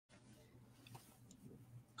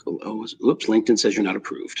Oh, oops, LinkedIn says you're not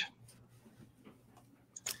approved.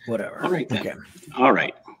 Whatever. All right then. Okay. All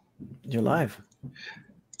right. You're live.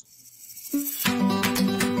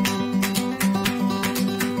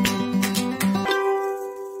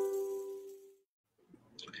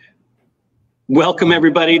 Welcome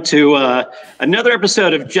everybody to another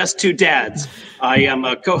episode of Just Two Dads. I am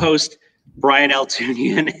a co-host, Brian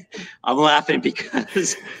Altounian. I'm laughing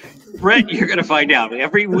because Bret, you're going to find out.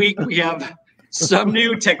 Every week we have some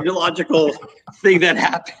new technological thing that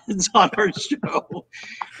happens on our show,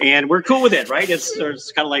 and we're cool with it, right? It's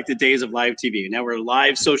kind of like the days of live TV. Now we're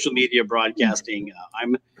live social media broadcasting.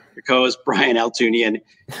 I'm your co-host Brian Altounian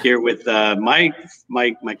here with my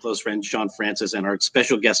close friend Shawn Francis and our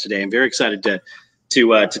special guest today. I'm very excited to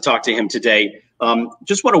talk to him today.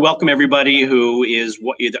 Just want to welcome everybody who is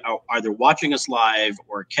either watching us live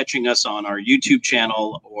or catching us on our YouTube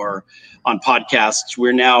channel or on podcasts.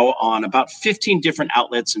 We're now on about 15 different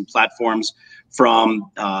outlets and platforms,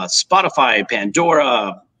 from Spotify,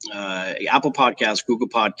 Pandora, Apple Podcasts, Google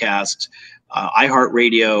Podcasts,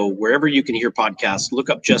 iHeartRadio, wherever you can hear podcasts. Look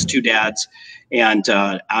up Just Two Dads. And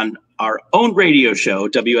on our own radio show,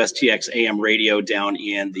 WSTX AM radio down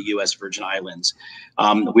in the U.S. Virgin Islands.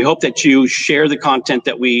 We hope that you share the content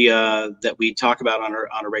that we talk about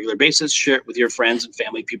on a regular basis. Share it with your friends and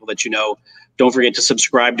family, people that you know. Don't forget to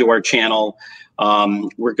subscribe to our channel.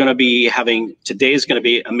 We're going to be today's going to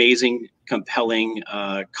be amazing, compelling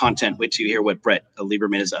content. Wait till you hear what Bret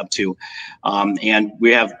Lieberman is up to. And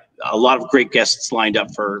we have a lot of great guests lined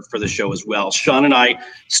up for the show as well. Shawn and I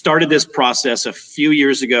started this process a few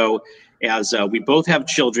years ago as we both have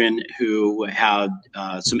children who had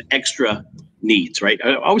some extra needs, right?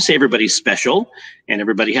 I always say everybody's special and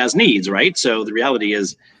everybody has needs, right? So the reality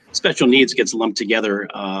is special needs gets lumped together.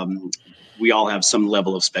 We all have some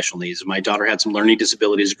level of special needs. My daughter had some learning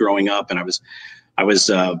disabilities growing up, and I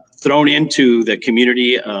was thrown into the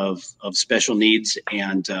community of special needs.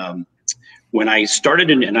 And when I started,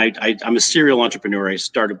 I'm a serial entrepreneur. I've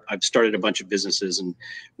started a bunch of businesses, and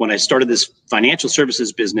when I started this financial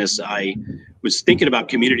services business, I was thinking about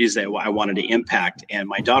communities that I wanted to impact. And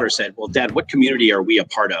my daughter said, "Well, Dad, what community are we a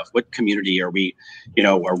part of? What community are we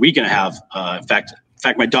going to have?" In fact,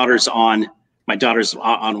 my daughter's on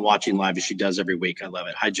watching live, as she does every week. I love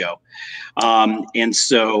it. Hi, Joe.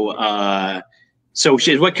 So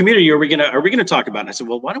she said, "What community are we gonna talk about?" And I said,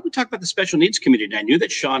 "Well, why don't we talk about the special needs community?" And I knew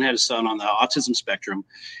that Shawn had a son on the autism spectrum,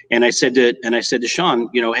 and I said to Shawn,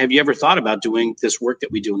 "Have you ever thought about doing this work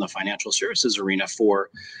that we do in the financial services arena for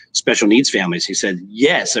special needs families?" He said,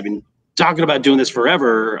 "Yes, I've been talking about doing this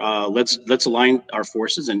forever. Let's align our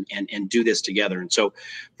forces and do this together." And so,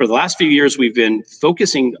 for the last few years, we've been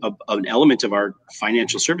focusing an element of our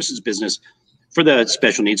financial services business for the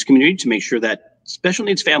special needs community to make sure that special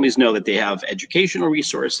needs families know that they have educational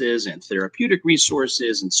resources and therapeutic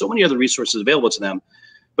resources and so many other resources available to them.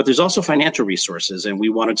 But there's also financial resources, and we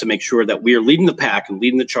wanted to make sure that we are leading the pack and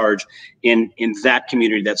leading the charge in that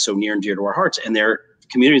community that's so near and dear to our hearts. And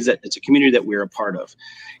it's a community that we're a part of.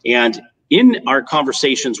 And in our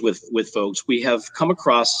conversations with folks, we have come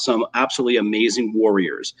across some absolutely amazing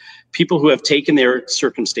warriors, people who have taken their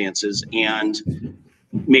circumstances and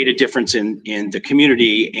made a difference in the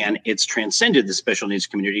community, and it's transcended the special needs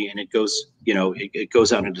community, and it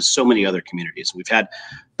goes out into so many other communities. We've had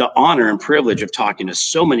the honor and privilege of talking to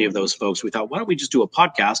so many of those folks. We thought, why don't we just do a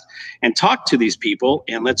podcast and talk to these people,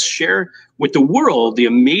 and let's share with the world the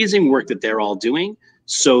amazing work that they're all doing,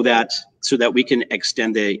 so that we can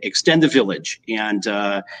extend the village.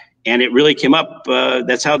 And it really came up.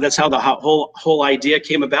 That's how the whole idea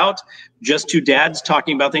came about. Just two dads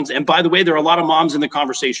talking about things. And by the way, there are a lot of moms in the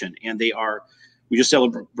conversation, and we just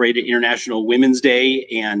celebrated International Women's Day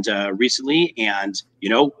and recently, and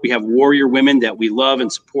we have warrior women that we love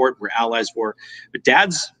and support. We're allies for, but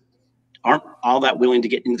dads aren't all that willing to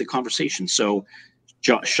get into the conversation. So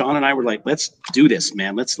Shawn and I were like, let's do this,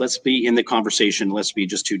 man. Let's be in the conversation. Let's be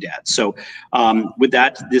just two dads. So with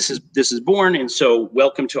that, this is born. And so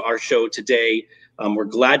welcome to our show today. We're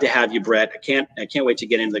glad to have you, Bret. I can't wait to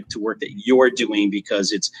get into the work that you're doing,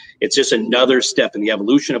 because it's just another step in the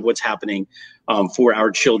evolution of what's happening for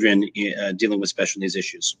our children dealing with special needs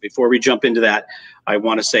issues. Before we jump into that, I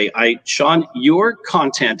want to say, Shawn, your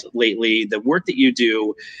content lately, the work that you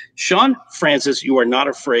do, Shawn Francis, you are not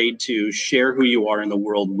afraid to share who you are in the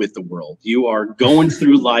world with the world. You are going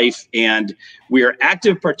through life, and we are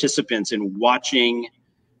active participants in watching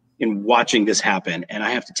this happen. And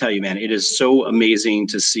I have to tell you, man, it is so amazing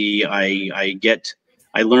to see. I get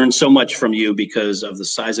I learned so much from you because of the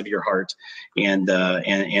size of your heart and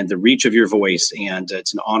the reach of your voice. And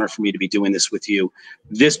it's an honor for me to be doing this with you.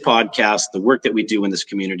 This podcast, the work that we do in this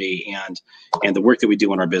community, and the work that we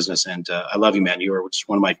do in our business. And I love you, man. You are just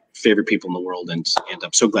one of my favorite people in the world, and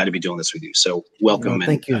I'm so glad to be doing this with you. So welcome. Well,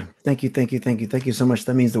 thank you. Thank you so much.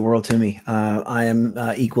 That means the world to me. I am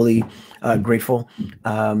equally grateful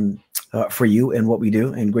for you and what we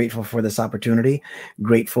do, and grateful for this opportunity.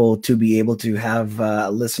 Grateful to be able to have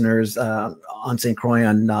listeners on St. Croix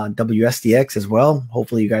on WSDX as well.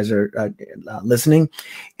 Hopefully you guys are listening.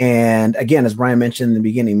 And again, as Brian mentioned in the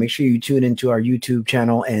beginning, make sure you tune into our YouTube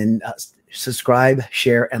channel and subscribe,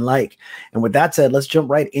 share, and like. And with that said, let's jump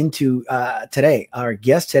right into today. Our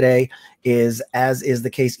guest today is, as is the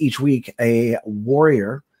case each week, a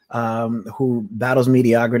warrior who battles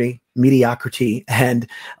mediocrity and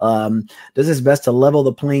does his best to level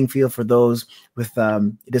the playing field for those with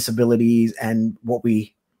disabilities and what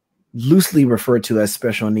we loosely refer to as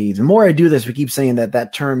special needs. The more I do this, we keep saying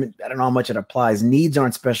that term, I don't know how much it applies. Needs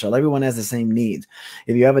aren't special. Everyone has the same needs.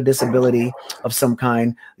 If you have a disability of some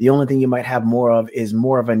kind, the only thing you might have more of is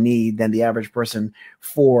more of a need than the average person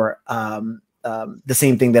for the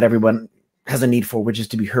same thing that everyone has a need for, which is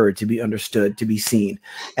to be heard, to be understood, to be seen.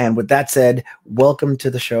 And with that said, welcome to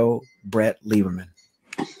the show, Bret Lieberman.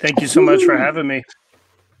 Thank you so much for having me.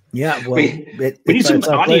 Yeah, well, we need some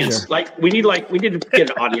audience. Pleasure. We need to get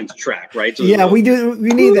an audience track, right? So yeah, we do. We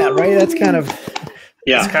need that, right? That's kind of.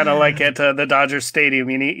 Yeah, it's kind of like at the Dodger Stadium.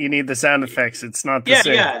 You need the sound effects. It's not the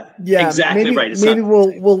same. Yeah, exactly maybe, right. Maybe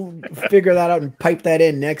we'll figure that out and pipe that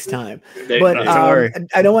in next time. But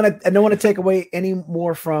I don't want to take away any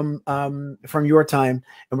more from your time.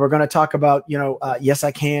 And we're going to talk about Yes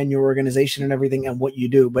I Can, your organization and everything, and what you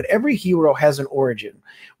do. But every hero has an origin.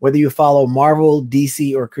 Whether you follow Marvel,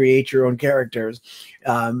 DC, or create your own characters,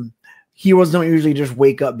 heroes don't usually just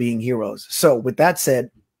wake up being heroes. So with that said,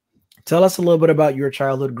 tell us a little bit about your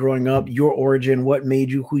childhood growing up, your origin, what made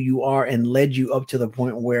you who you are, and led you up to the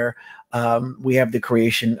point where we have the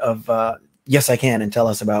creation of Yes I Can, and tell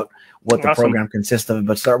us about what the program consists of.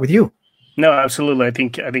 But start with you. No, absolutely. I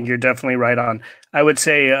think you're definitely right on. I would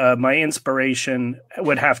say my inspiration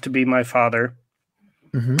would have to be my father.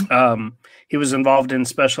 Mm-hmm. He was involved in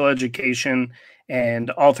special education, and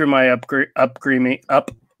all through my upbringing,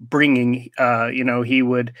 he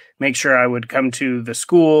would make sure I would come to the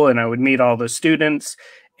school and I would meet all the students.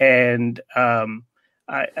 And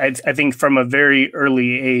I think from a very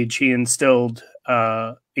early age, he instilled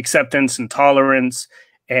acceptance and tolerance,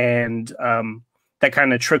 and that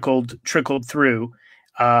kind of trickled through.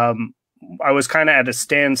 I was kind of at a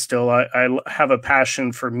standstill. I have a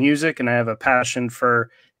passion for music and I have a passion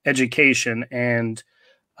for education. And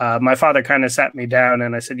my father kind of sat me down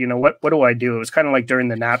and I said, what do I do? It was kind of like during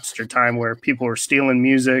the Napster time where people were stealing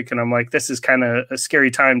music. And I'm like, this is kind of a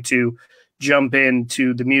scary time to jump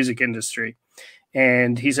into the music industry.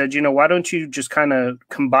 And he said, why don't you just kind of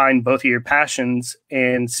combine both of your passions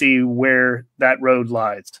and see where that road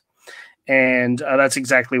lies? And that's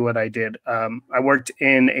exactly what I did. I worked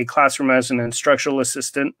in a classroom as an instructional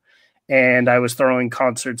assistant, and I was throwing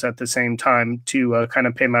concerts at the same time to kind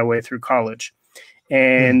of pay my way through college.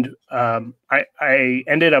 And I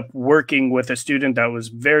ended up working with a student that was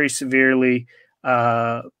very severely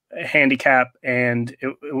handicapped, and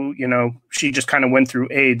she just kind of went through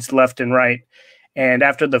AIDS left and right. And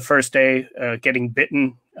after the first day, getting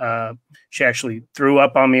bitten, she actually threw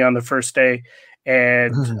up on me on the first day,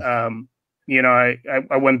 and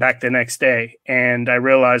I went back the next day, and I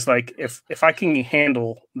realized, like, if I can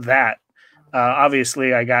handle that.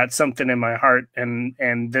 Obviously I got something in my heart,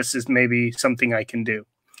 and this is maybe something I can do.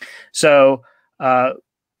 So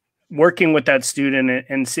working with that student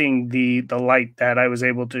and seeing the light that I was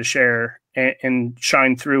able to share and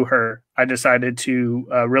shine through her, I decided to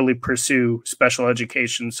really pursue special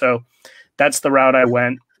education. So that's the route I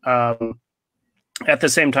went. At the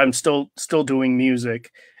same time, still doing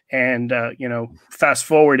music, and fast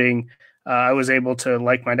forwarding, I was able to,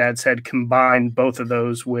 like my dad said, combine both of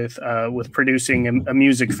those with producing a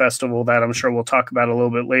music festival that I'm sure we'll talk about a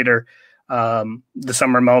little bit later, the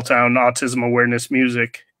Summer Meltdown Autism Awareness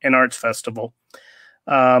Music and Arts Festival.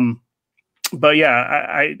 But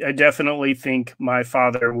yeah, I definitely think my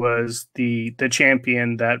father was the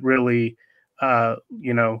champion that really,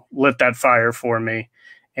 lit that fire for me.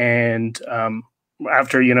 And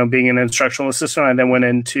after, being an instructional assistant, I then went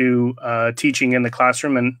into teaching in the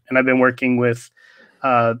classroom, and I've been working with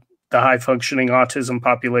the high functioning autism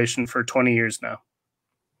population for 20 years now.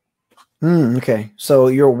 Okay. So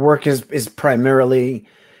your work is primarily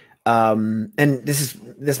and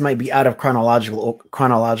this might be out of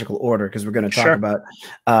chronological order, because we're going to talk Sure. about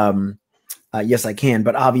Yes I Can,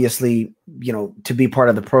 but obviously, to be part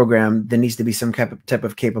of the program, there needs to be some type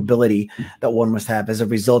of capability that one must have. As a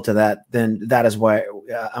result of that, then that is why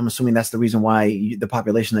I'm assuming that's the reason why the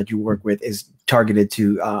population that you work with is targeted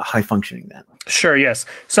to high functioning then. Sure. Yes.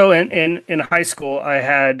 So in high school, I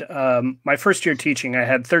had my first year teaching, I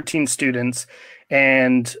had 13 students,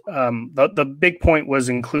 and the big point was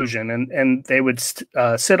inclusion, and they would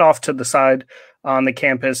sit off to the side on the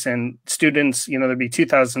campus, and students, there'd be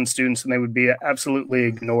 2,000 students, and they would be absolutely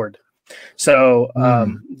ignored. So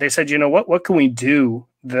they said, what can we do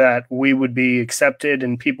that we would be accepted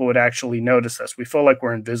and people would actually notice us? We feel like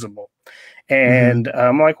we're invisible. And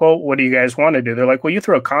I'm like, well, what do you guys want to do? They're like, well, you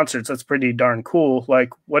throw concerts. That's pretty darn cool. Like,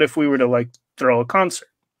 what if we were to throw a concert?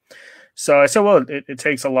 So I said, well, it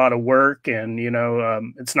takes a lot of work, and,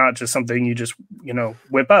 it's not just something you just,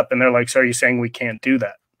 whip up. And they're like, so are you saying we can't do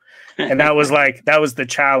that? And that was the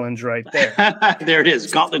challenge right there. There it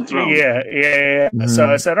is, gauntlet thrown. Yeah. So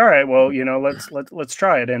I said, all right, well, let's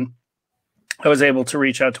try it. And I was able to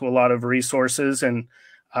reach out to a lot of resources, and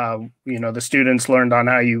the students learned on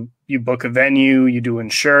how you book a venue, you do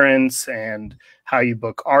insurance, and how you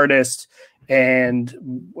book artists, and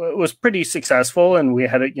it was pretty successful. And we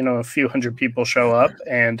had a few hundred people show up,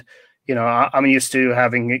 and I'm used to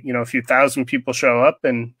having a few thousand people show up,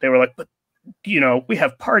 and they were like, but we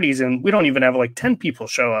have parties and we don't even have 10 people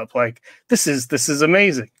show up. Like, this is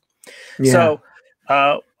amazing. Yeah. So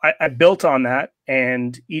I built on that,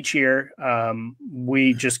 and each year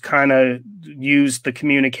we just kind of used the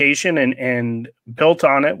communication and built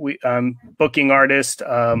on it. We booking artists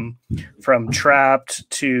from Trapped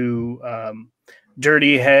to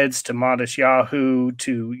Dirty Heads to Modest Yahoo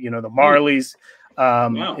to the Marleys.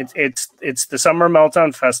 Wow. It's the Summer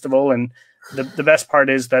Meltdown Festival, and the best part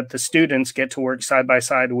is that the students get to work side by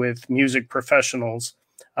side with music professionals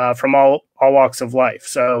from all walks of life.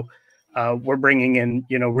 So we're bringing in,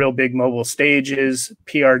 real big mobile stages,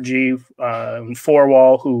 PRG, and Four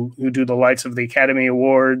Wall, who do the lights of the Academy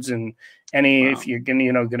Awards, and if you're going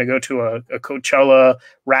to go to a Coachella,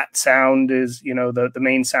 Rat Sound is, the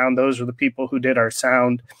main sound. Those are the people who did our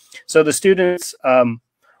sound. So the students,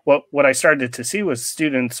 what I started to see was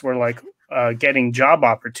students were getting job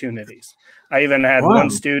opportunities. I even had one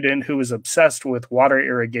student who was obsessed with water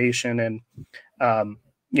irrigation, and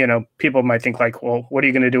people might think well, what are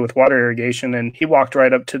you going to do with water irrigation? And he walked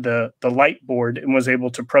right up to the light board and was able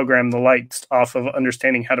to program the lights off of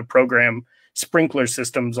understanding how to program sprinkler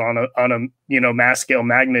systems on a mass scale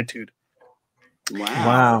magnitude.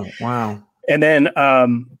 Wow. And then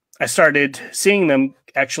I started seeing them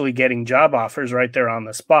actually getting job offers right there on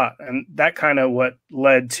the spot, and that kind of what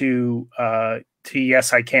led to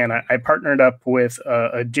Yes I Can. I partnered up with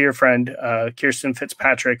a dear friend, Kirsten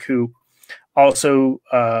Fitzpatrick, who also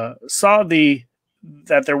saw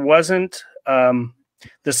that there wasn't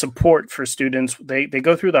the support for students. They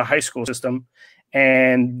go through the high school system,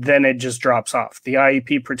 and then it just drops off. The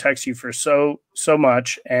IEP protects you for so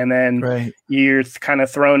much, and then you're kind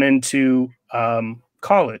of thrown into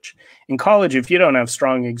college. In college, if you don't have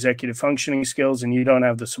strong executive functioning skills and you don't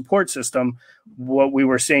have the support system, what we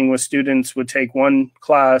were seeing was students would take one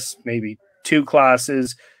class, maybe two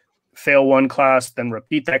classes, fail one class, then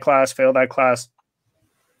repeat that class, fail that class,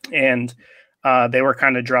 and they were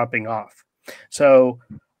kind of dropping off. So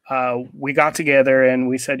we got together and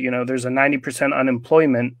we said, there's a 90%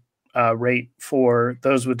 unemployment rate for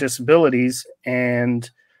those with disabilities, and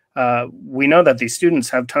we know that these students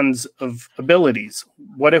have tons of abilities.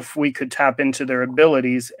 What if we could tap into their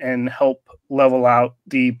abilities and help level out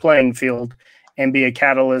the playing field and be a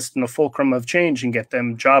catalyst and a fulcrum of change and get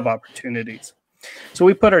them job opportunities? So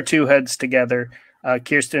we put our two heads together.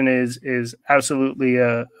 Kirsten is absolutely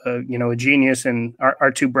a genius, and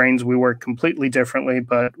our two brains, we work completely differently,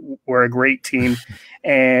 but we're a great team.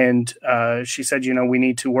 And she said, we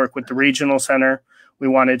need to work with the regional center. We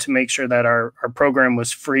wanted to make sure that our program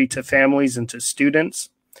was free to families and to students.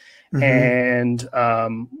 And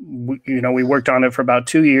we worked on it for about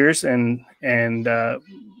 2 years, and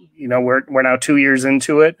we're now 2 years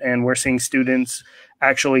into it, and we're seeing students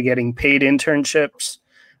actually getting paid internships,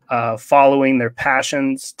 following their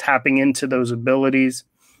passions, tapping into those abilities.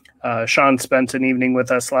 Sean spent an evening with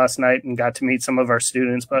us last night and got to meet some of our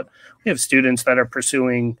students, but we have students that are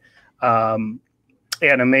pursuing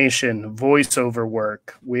animation, voiceover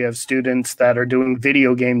work. We have students that are doing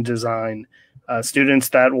video game design, students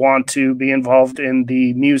that want to be involved in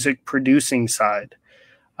the music producing side.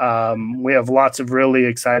 We have lots of really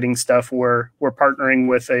exciting stuff. We're partnering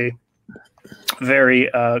with a very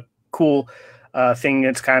cool thing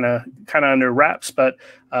that's kind of under wraps, but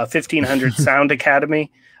 1500 Sound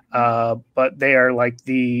Academy. But they are like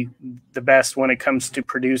the best when it comes to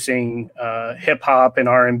producing hip hop and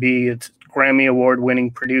R&B. It's Grammy Award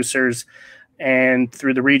winning producers. And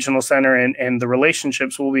through the regional center and the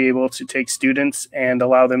relationships, we'll be able to take students and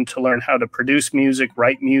allow them to learn how to produce music,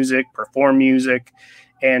 write music, perform music,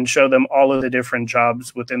 and show them all of the different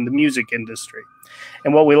jobs within the music industry.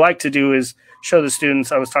 And what we like to do is show the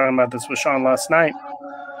students, I was talking about this with Shawn last night,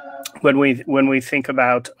 when we think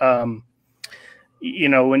about, you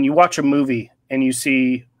know, when you watch a movie and you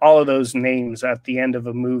see all of those names at the end of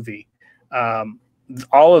a movie,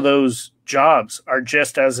 all of those jobs are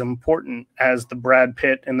just as important as the Brad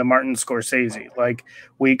Pitt and the Martin Scorsese. Like,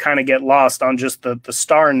 we kind of get lost on just the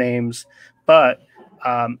star names, but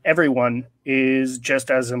everyone is just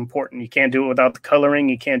as important. You can't do it without the coloring.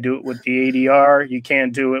 You can't do it with the ADR. You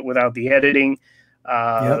can't do it without the editing,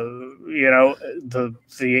 you know,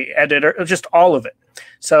 the editor, just all of it.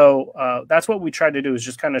 So that's what we try to do, is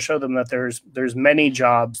just kind of show them that there's many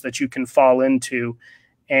jobs that you can fall into.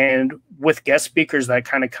 And with guest speakers that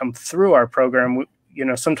kind of come through our program, you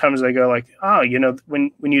know, sometimes they go like, oh, you know,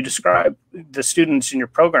 when you describe the students in your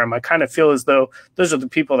program, I kind of feel as though those are the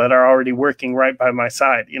people that are already working right by my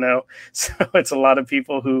side, you know. So it's a lot of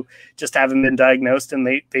people who just haven't been diagnosed, and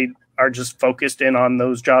they are just focused in on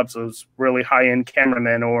those jobs, those really high-end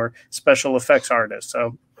cameramen or special effects artists.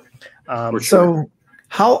 So, so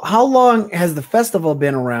how long has the festival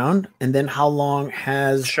been around? And then how long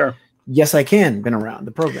has Yes, I Can been around,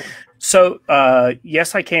 the program? So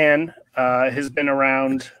Yes, I Can has been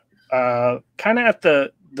around kind of at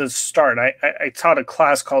the start. I taught a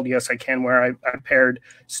class called Yes, I Can, where I paired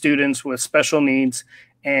students with special needs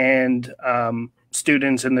and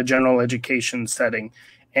students in the general education setting.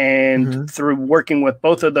 And through working with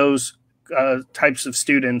both of those types of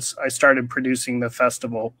students, I started producing the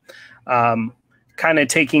festival. Kind of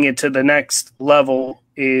taking it to the next level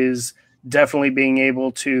is definitely being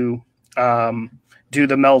able to do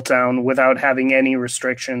the meltdown without having any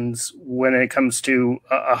restrictions when it comes to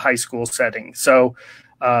a high school setting. So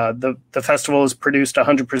the festival is produced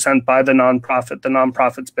 100% by the nonprofit. The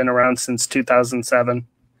nonprofit's been around since 2007.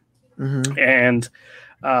 And,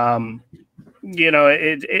 you know,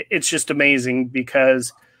 it's just amazing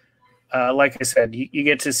because, like I said, you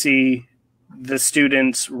get to see the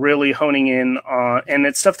students really honing in on, and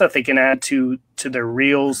it's stuff that they can add to their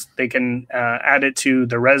reels. They can add it to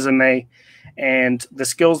the resume, and the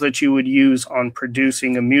skills that you would use on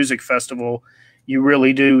producing a music festival, you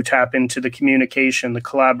really do tap into the communication, the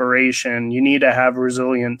collaboration. You need to have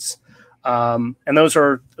resilience. And those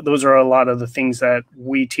are a lot of the things that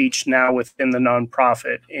we teach now within the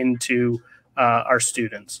nonprofit into our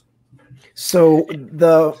students. So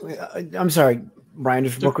I'm sorry, Brian,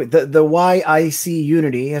 just real quick. The YIC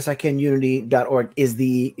Unity, YesICanUnity.org is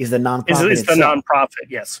the nonprofit. It's the nonprofit,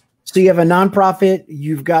 yes. So you have a nonprofit,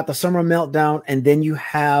 you've got the Summer Meltdown, and then you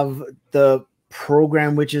have the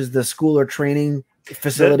program, which is the school or training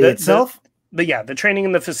facility itself? The training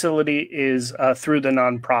in the facility is through the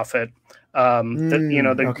nonprofit.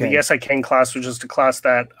 The Yes I Can class was just a class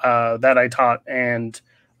that I taught, and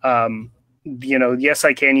Yes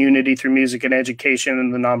I Can Unity through music and education,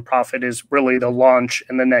 and the nonprofit is really the launch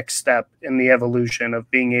and the next step in the evolution of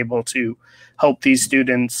being able to help these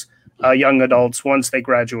students, young adults, once they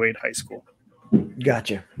graduate high school.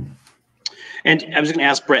 Gotcha. And I was going to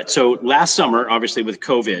ask Bret, so last summer, obviously with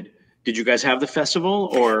COVID, did you guys have the festival,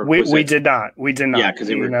 or we did not? We did not. Yeah, because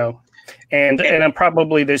and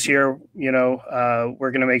probably this year, we're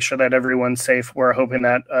going to make sure that everyone's safe. We're hoping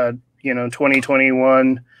that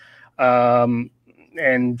 2021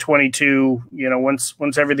 and 22,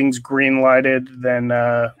 once everything's green lighted, then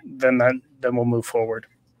we'll move forward.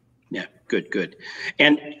 Yeah, good.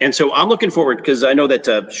 And so I'm looking forward, because I know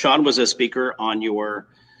that Shawn was a speaker on your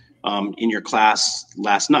in your class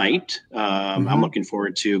last night. I'm looking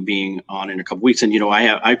forward to being on in a couple weeks. And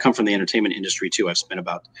I come from the entertainment industry too. I've spent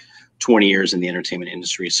about 20 years in the entertainment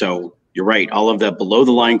industry. So you're right. All of the below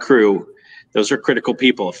the line crew, those are critical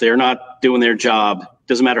people. If they're not doing their job,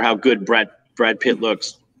 doesn't matter how good Brad Pitt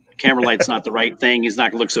looks, camera light's not the right thing, he's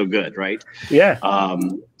not gonna look so good, right? Yeah.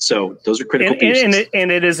 So those are critical pieces.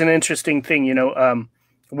 And it is an interesting thing,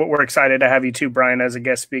 we're excited to have you too, Brian, as a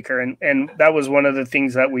guest speaker. And that was one of the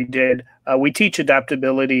things that we did. We teach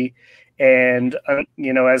adaptability and,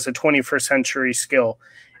 as a 21st century skill.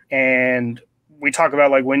 And we talk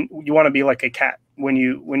about, like, when you want to be like a cat, when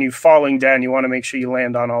you're falling down, you want to make sure you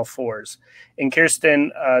land on all fours. And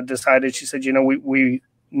Kirsten decided, she said, we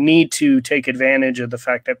need to take advantage of the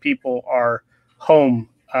fact that people are home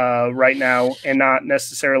right now and not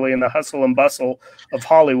necessarily in the hustle and bustle of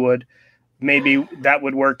Hollywood, maybe that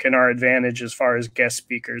would work in our advantage as far as guest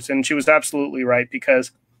speakers. And she was absolutely right,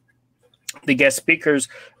 because the guest speakers,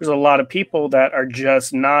 there's a lot of people that are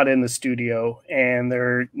just not in the studio, and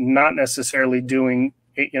they're not necessarily doing,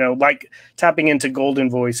 like tapping into Golden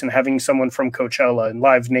Voice and having someone from Coachella and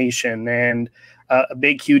Live Nation and a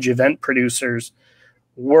big, huge event producers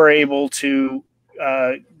were able to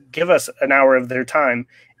give us an hour of their time.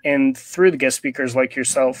 And through the guest speakers like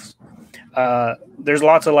yourself, there's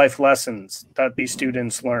lots of life lessons that these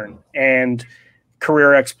students learn, and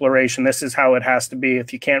career exploration. This is how it has to be.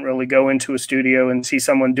 If you can't really go into a studio and see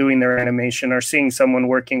someone doing their animation, or seeing someone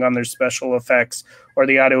working on their special effects, or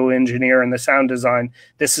the audio engineer and the sound design,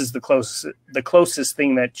 this is the closest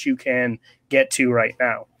thing that you can get to right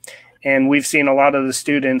now. And we've seen a lot of the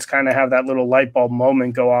students kind of have that little light bulb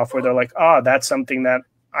moment go off where they're like, that's something that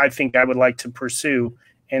I think I would like to pursue,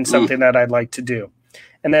 and something that I'd like to do.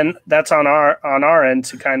 And then that's on our end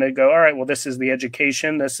to kind of go, all right, well, this is the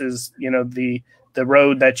education. This is, the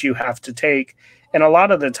road that you have to take. And a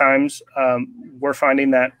lot of the times we're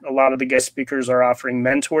finding that a lot of the guest speakers are offering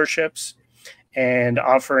mentorships and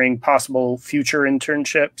offering possible future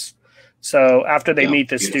internships. So after they meet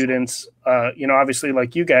the students, obviously,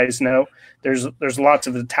 like you guys know, there's lots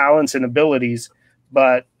of the talents and abilities,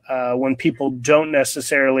 but when people don't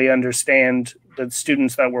necessarily understand the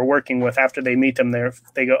students that we're working with, after they meet them there,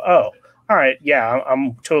 they go, oh, all right, yeah,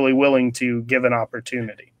 I'm totally willing to give an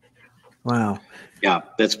opportunity. Wow. Yeah,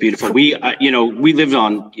 that's beautiful. We lived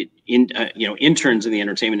on interns in the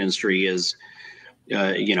entertainment industry is,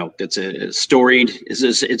 it's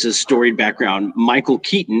a storied background. Michael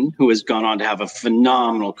Keaton, who has gone on to have a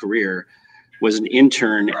phenomenal career, was an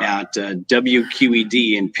intern at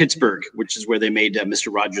WQED in Pittsburgh, which is where they made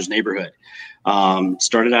Mr. Rogers' Neighborhood.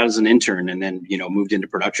 Started out as an intern, and then moved into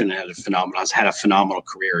production and had a phenomenal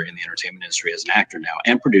career in the entertainment industry as an actor now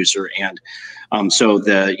and producer. And so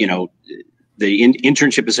the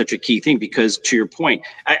internship is such a key thing, because to your point,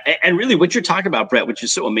 and really what you're talking about, Bret, which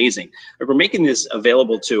is so amazing, we're making this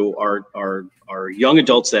available to our young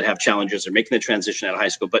adults that have challenges or making the transition out of high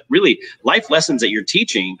school, but really life lessons that you're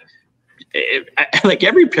teaching. Like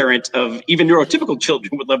every parent of even neurotypical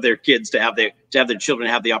children would love their kids to have their children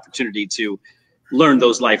have the opportunity to learn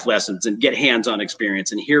those life lessons and get hands-on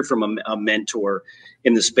experience and hear from a mentor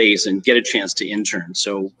in the space and get a chance to intern.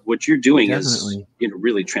 So what you're doing is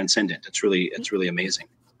really transcendent. It's really amazing.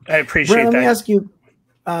 I appreciate that. Let me ask you,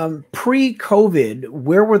 pre-COVID,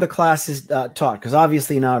 where were the classes taught? Because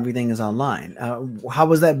obviously now everything is online. How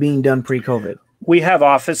was that being done pre-COVID? We have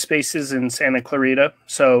office spaces in Santa Clarita,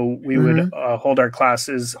 so we would hold our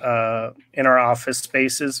classes in our office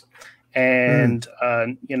spaces. And,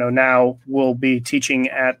 now we'll be teaching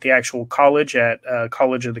at the actual college at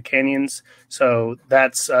College of the Canyons. So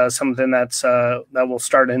that's something that will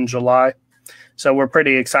start in July. So we're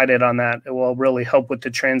pretty excited on that. It will really help with the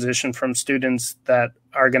transition from students that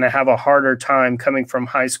are going to have a harder time coming from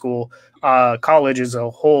high school. College is a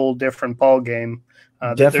whole different ballgame.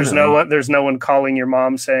 There's no one calling your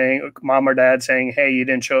mom or dad saying, hey, you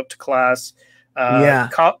didn't show up to class.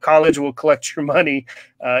 College will collect your money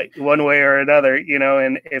one way or another,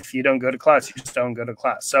 and if you don't go to class, you just don't go to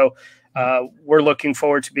class. So we're looking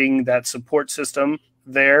forward to being that support system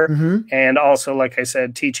there. And also, like I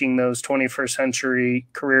said, teaching those 21st century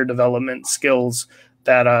career development skills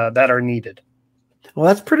that are needed. Well,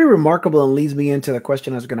 that's pretty remarkable, and leads me into the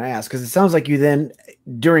question I was going to ask, because it sounds like you then,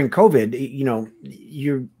 during COVID,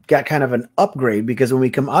 you got kind of an upgrade, because when we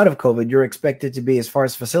come out of COVID, you're expected to be, as far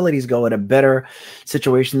as facilities go, at a better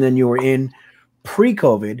situation than you were in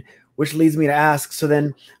pre-COVID, which leads me to ask, so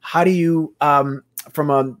then how do you, from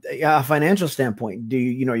a financial standpoint, do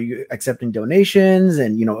you, are you accepting donations,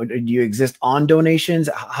 and, do you exist on donations?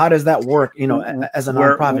 How does that work, as a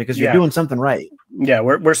nonprofit, because you're doing something right? Yeah,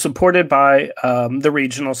 we're supported by the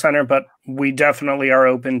regional center, but we definitely are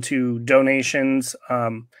open to donations.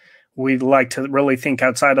 We like to really think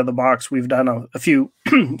outside of the box. We've done a few,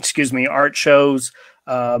 art shows.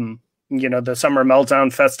 The Summer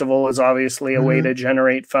Meltdown Festival is obviously a way to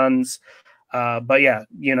generate funds. But yeah,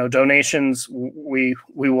 donations, we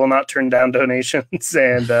will not turn down donations.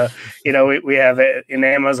 And, we have an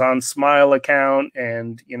Amazon Smile account,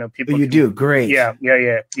 and, people. You do great. Yeah.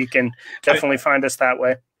 You can definitely find us that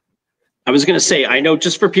way. I was going to say, I know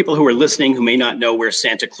just for people who are listening who may not know where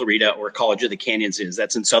Santa Clarita or College of the Canyons is,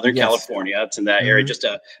 that's in Southern California. It's in that area,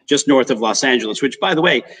 just north of Los Angeles, which, by the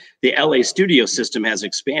way, the LA studio system has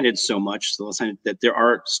expanded so much that there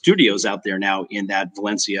are studios out there now in that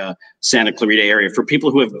Valencia, Santa Clarita area. For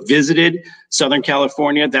people who have visited Southern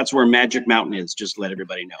California, that's where Magic Mountain is, just to let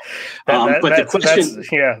everybody know. But the question...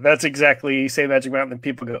 that's exactly, you say Magic Mountain and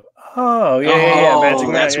people go, oh, yeah, Magic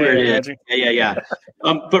Mountain. That's where it is. Yeah.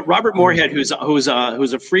 But Robert Moorhead, who's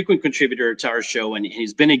a frequent contributor to our show, and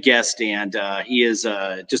he's been a guest, and he is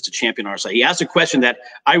just a champion on our side. He asked a question that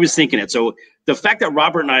I was thinking it. So the fact that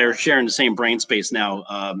Robert and I are sharing the same brain space now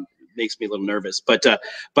makes me a little nervous. But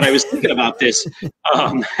I was thinking about this.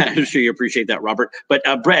 I'm sure you appreciate that, Robert. But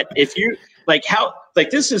Bret, if you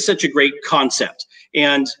this is such a great concept,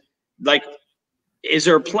 and is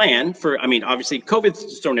there a plan for? I mean, obviously,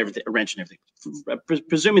 COVID's thrown a wrench in everything.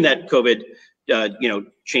 Presuming that COVID,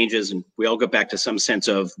 changes, and we all go back to some sense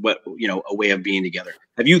of a way of being together.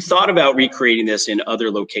 Have you thought about recreating this in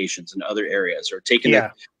other locations, in other areas, or taking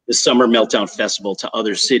the Summer Meltdown Festival to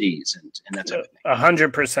other cities and that type of thing?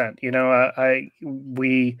 100%.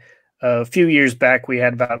 We a few years back we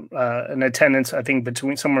had about an attendance, I think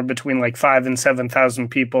somewhere between like 5,000 and 7,000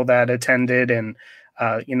 people that attended, and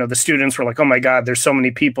the students were like, "Oh my God, there's so many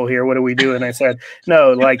people here. What do we do?" And I said,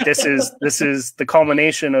 "No, this is the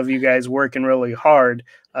culmination of you guys working really hard.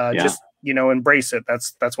 Just embrace it.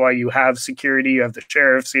 That's why you have security. You have the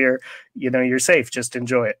sheriffs here. You're safe. Just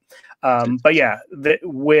enjoy it." But yeah,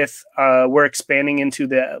 we're expanding into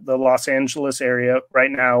the Los Angeles area right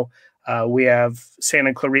now. We have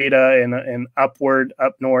Santa Clarita and upward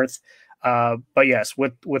up north. But yes,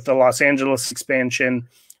 with the Los Angeles expansion,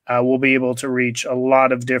 we'll be able to reach a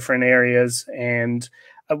lot of different areas, and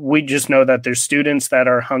we just know that there's students that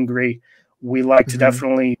are hungry. We like to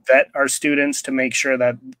definitely vet our students to make sure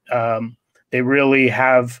that they really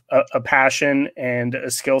have a passion and a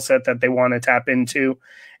skill set that they want to tap into.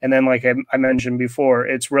 And then, like I mentioned before,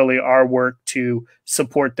 it's really our work to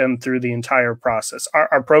support them through the entire process.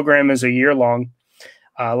 Our program is a year long.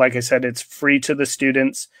 Like I said, it's free to the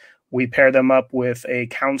students. We pair them up with a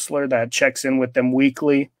counselor that checks in with them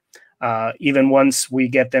weekly. Even once we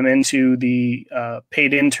get them into the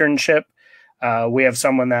paid internship, we have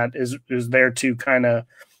someone that is there to kind of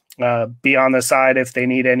be on the side if they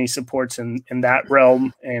need any supports in that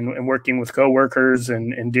realm, and working with coworkers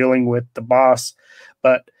and dealing with the boss.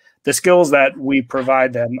 But the skills that we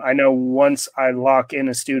provide them, I know once I lock in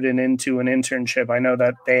a student into an internship, I know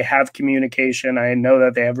that they have communication. I know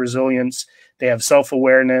that they have resilience. They have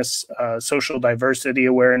self-awareness, social diversity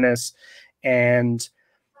awareness, and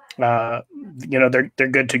they're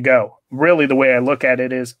good to go. Really, the way I look at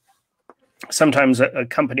it is, sometimes a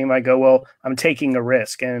company might go, well, I'm taking a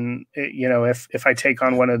risk. And, if I take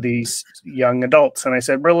on one of these young adults, and I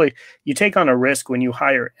said, really, you take on a risk when you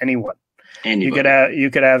hire anyone. Anybody. You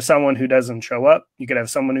could have someone who doesn't show up. You could have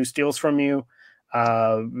someone who steals from you.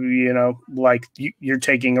 You're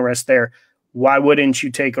taking a risk there. Why wouldn't you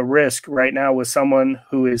take a risk right now with someone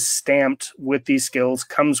who is stamped with these skills,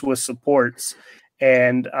 comes with supports,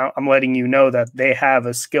 and I'm letting you know that they have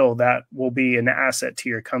a skill that will be an asset to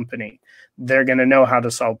your company. They're going to know how to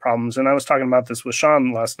solve problems. And I was talking about this with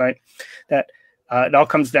Shawn last night, that it all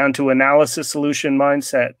comes down to analysis solution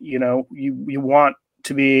mindset. You want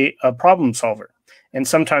to be a problem solver. And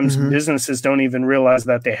sometimes businesses don't even realize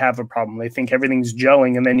that they have a problem. They think everything's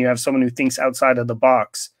gelling, and then you have someone who thinks outside of the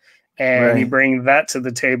box, and you bring that to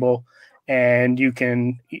the table, and you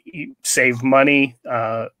can save money,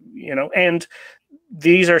 and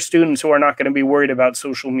these are students who are not going to be worried about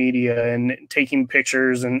social media and taking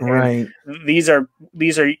pictures. And these are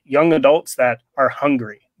young adults that are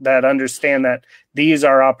hungry, that understand that these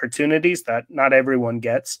are opportunities that not everyone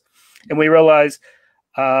gets. And we realize,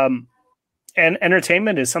 and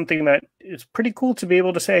entertainment is something that is pretty cool to be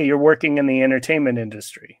able to say you're working in the entertainment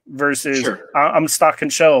industry versus I'm stocking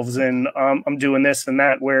shelves and I'm doing this and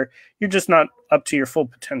that, where you're just not up to your full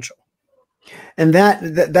potential. And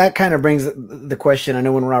that kind of brings the question. I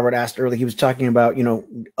know when Robert asked earlier, he was talking about,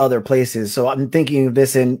 other places. So I'm thinking of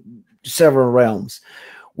this in several realms,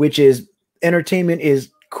 which is entertainment is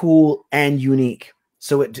cool and unique.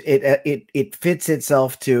 So it fits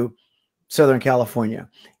itself to Southern California.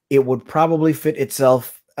 It would probably fit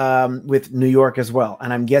itself with New York as well.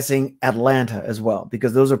 And I'm guessing Atlanta as well,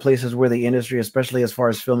 because those are places where the industry, especially as far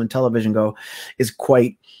as film and television go, is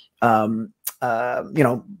quite prevalent.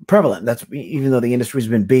 That's even though the industry has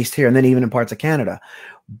been based here, and then even in parts of Canada.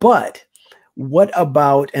 But what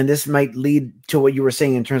about, and this might lead to what you were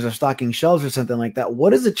saying in terms of stocking shelves or something like that,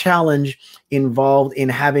 what is the challenge involved in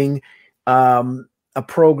having a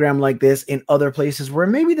program like this in other places where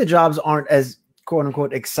maybe the jobs aren't as quote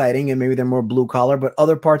unquote exciting and maybe they're more blue collar, but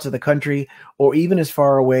other parts of the country or even as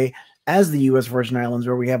far away as the U.S. Virgin Islands,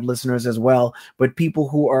 where we have listeners as well, but people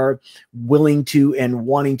who are willing to and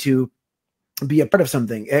wanting to be a part of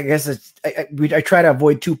something. I guess I try to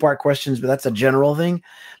avoid two-part questions, but that's a general thing.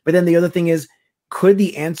 But then the other thing is, could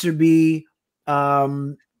the answer be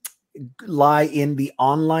lie in the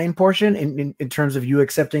online portion in terms of you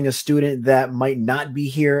accepting a student that might not be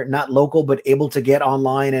here, not local, but able to get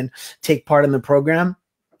online and take part in the program?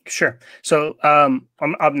 Sure. So I'm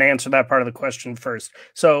going to answer that part of the question first.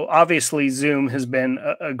 So obviously Zoom has been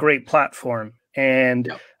a great platform,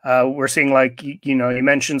 and we're seeing, like, you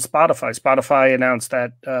mentioned Spotify. Spotify announced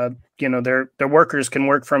that, their workers can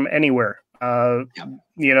work from anywhere.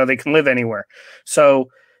 They can live anywhere. So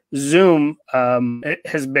Zoom it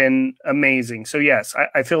has been amazing. So yes,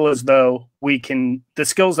 I feel as though the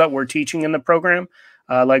skills that we're teaching in the program,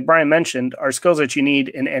 like Brian mentioned, are skills that you need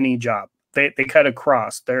in any job. They cut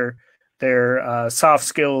across. They're soft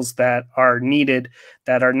skills that are needed,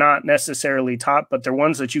 that are not necessarily taught, but they're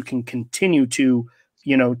ones that you can continue to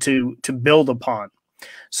build upon.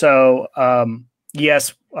 So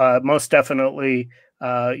yes, most definitely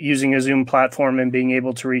using a Zoom platform and being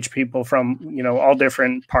able to reach people from all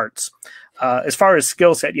different parts. As far as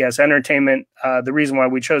skill set, yes, entertainment. The reason why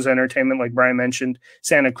we chose entertainment, like Brian mentioned,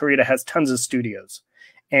 Santa Clarita has tons of studios.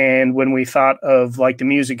 And when we thought of like the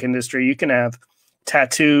music industry, you can have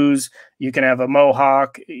tattoos, you can have a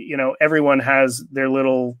mohawk, everyone has their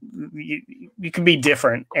little, you can be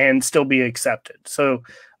different and still be accepted. So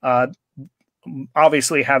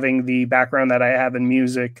obviously having the background that I have in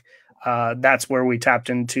music, that's where we tapped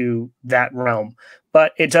into that realm.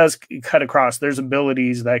 But it does cut across. There's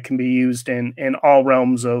abilities that can be used in all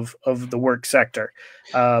realms of the work sector.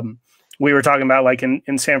 We were talking about, like,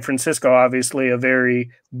 in San Francisco, obviously a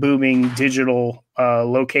very booming digital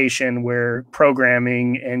location where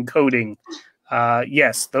programming and coding,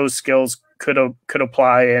 yes, those skills could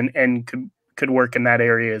apply and could work in that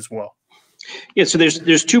area as well. Yeah, so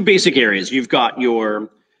there's two basic areas. You've got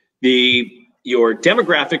your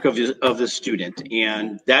demographic of the student,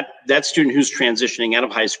 and that student who's transitioning out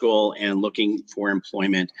of high school and looking for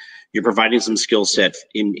employment. You're providing some skill set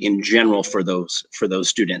in general for those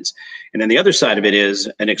students. And then the other side of it is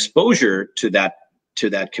an exposure to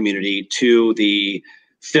that community, to the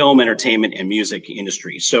film, entertainment, and music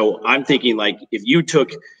industry. So I'm thinking, like, if you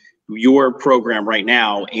took your program right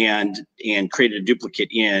now and created a duplicate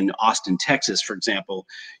in Austin, Texas, for example,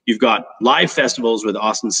 you've got live festivals with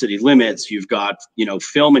Austin City Limits, you've got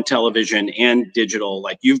film and television and digital,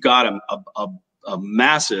 like you've got a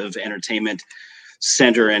massive entertainment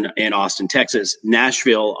center in Austin, Texas.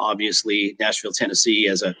 Nashville, obviously, Nashville, Tennessee,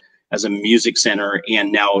 as a music center,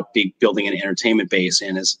 and now building an entertainment base.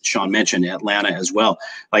 And as Shawn mentioned, Atlanta as well.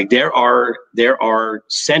 Like there are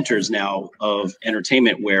centers now of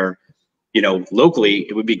entertainment where, locally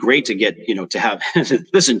it would be great to get, to have,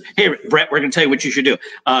 listen, hey, Bret, we're going to tell you what you should do.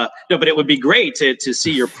 No, but it would be great to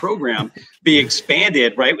see your program be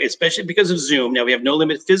expanded, right? Especially because of Zoom. Now we have no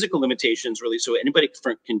physical limitations really. So anybody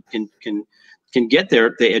can get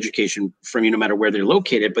the education from you no matter where they're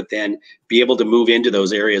located, but then be able to move into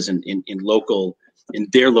those areas in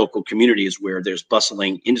their local communities where there's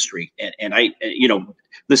bustling industry. And I,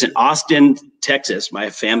 listen, Austin, Texas, my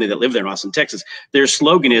family that live there in Austin, Texas, their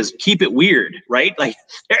slogan is keep it weird, right? Like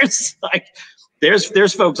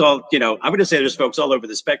there's folks all, I'm going to say there's folks all over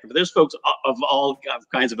the spectrum, but there's folks of all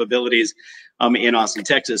kinds of abilities in Austin,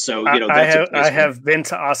 Texas. So, I have been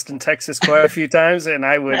to Austin, Texas quite a few times, and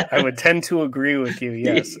I would tend to agree with you.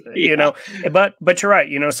 Yes. Yeah. But you're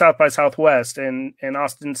right. South by Southwest and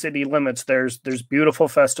Austin City Limits, there's beautiful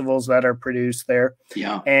festivals that are produced there.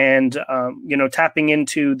 Yeah. And, tapping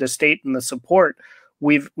into the state and the support,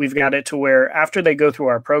 we've got it to where after they go through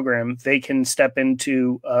our program, they can step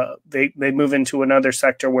into they move into another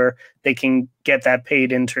sector where they can get that paid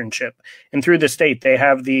internship. And through the state, they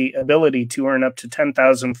have the ability to earn up to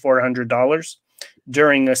 $10,400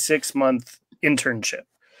 during a 6-month internship.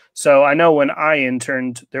 So I know when I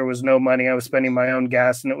interned, there was no money. I was spending my own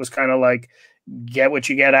gas, and it was kind of like, get what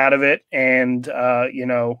you get out of it. And,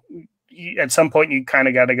 at some point you kind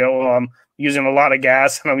of got to go, well, I'm using a lot of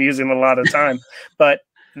gas and I'm using a lot of time. But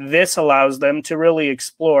this allows them to really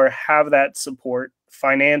explore, have that support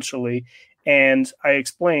financially. And I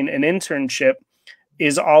explain an internship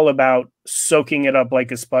is all about soaking it up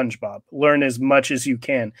like a SpongeBob. Learn as much as you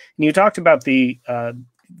can. And you talked about the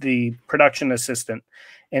production assistant.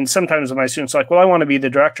 And sometimes my students are like, well, I want to be the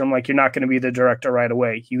director. I'm like, you're not going to be the director right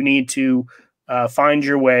away. You need to find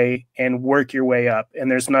your way and work your way up. And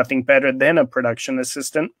there's nothing better than a production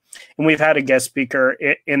assistant. And we've had a guest speaker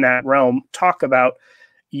in that realm talk about,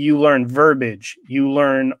 you learn verbiage, you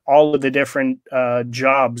learn all of the different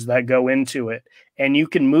jobs that go into it. And you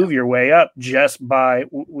can move your way up just by,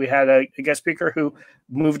 we had a guest speaker who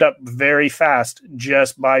moved up very fast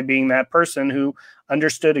just by being that person who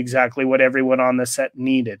understood exactly what everyone on the set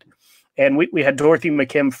needed. And we had Dorothy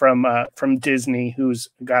McKim from Disney, who's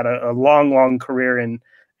got a long career in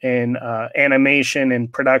animation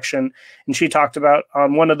and production. And she talked about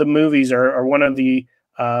on one of the movies or one of the,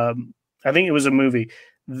 I think it was a movie,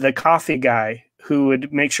 the coffee guy who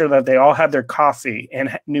would make sure that they all had their coffee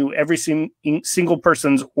and knew every single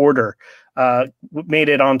person's order, made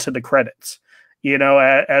it onto the credits.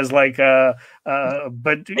 As like, but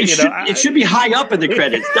it should be high up in the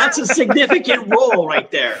credits. That's a significant role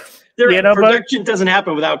right there. Production doesn't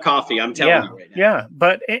happen without coffee. I'm telling you right now. Yeah,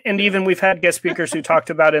 but and even we've had guest speakers who talked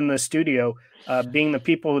about in the studio being the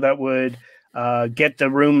people that would get the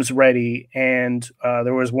rooms ready. And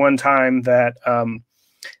there was one time that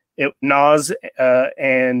Nas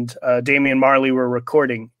and Damian Marley were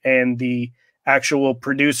recording, and the actual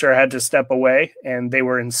producer had to step away, and they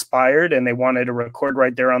were inspired and they wanted to record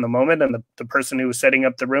right there on the moment. And the person who was setting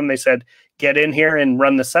up the room, they said, get in here and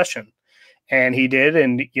run the session. And he did.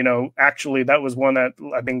 And, actually that was one that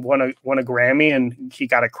I think won a Grammy, and he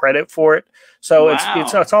got a credit for it. So wow.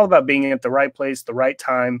 it's all about being at the right place, the right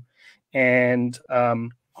time. And,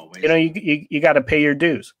 you got to pay your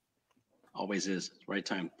dues. Always is right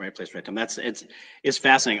time, right place, right time. It's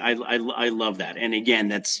fascinating. I love that. And again,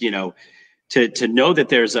 that's, to know that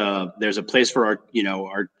there's a place for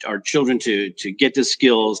our children to get the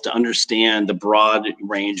skills, to understand the broad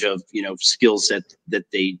range of skill set that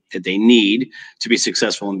they need to be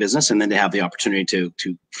successful in business, and then to have the opportunity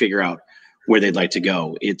to figure out where they'd like to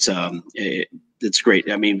go. It's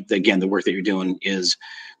great. I mean, again, the work that you're doing is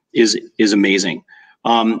amazing.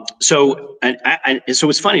 So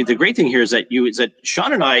it's funny. The great thing here is that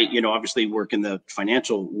Shawn and I, obviously work in the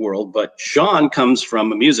financial world, but Shawn comes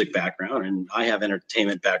from a music background and I have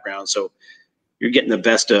entertainment background. So you're getting the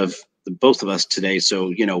best of both of us today.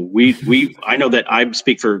 So, I know that I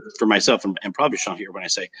speak for myself and probably Shawn here when I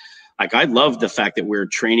say, like, I love the fact that we're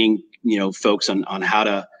training, folks on how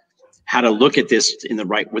to look at this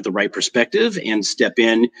with the right perspective and step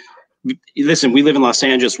in. Listen, we live in Los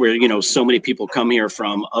Angeles where, so many people come here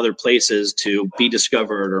from other places to be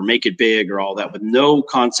discovered or make it big or all that, with no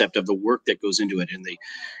concept of the work that goes into it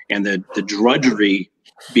and the drudgery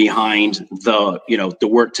behind the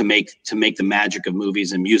work to make the magic of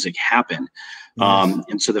movies and music happen. Yes.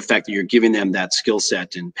 And so the fact that you're giving them that skill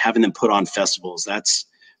set and having them put on festivals, that's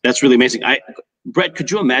really amazing. Bret, could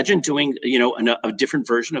you imagine doing, a different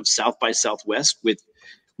version of South by Southwest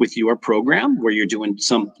with your program, where you're doing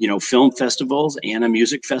some, film festivals and a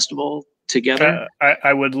music festival together?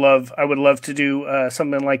 I would love to do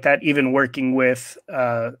something like that, even working with,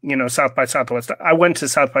 South by Southwest. I went to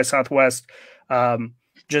South by Southwest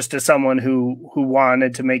just as someone who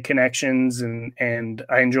wanted to make connections, and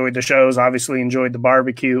I enjoyed the shows, obviously enjoyed the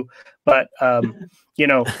barbecue, but, I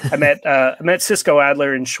met Cisco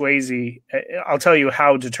Adler and Swayze. I'll tell you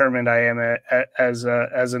how determined I am as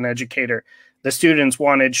an educator. The students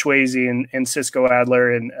wanted Swayze and Cisco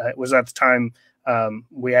Adler, and it was at the time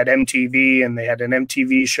we had MTV, and they had an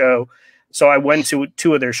MTV show. So I went to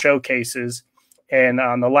 2 of their showcases, and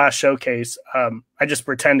on the last showcase, I just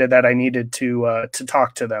pretended that I needed to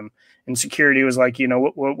talk to them. And security was like,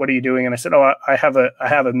 what are you doing? And I said, I have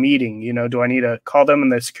a meeting. Do I need to call them?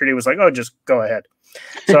 And the security was like, oh, just go ahead.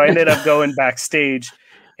 So I ended up going backstage.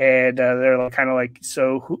 And they're kind of like,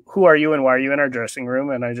 so who are you and why are you in our dressing room?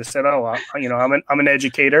 And I just said, I'm an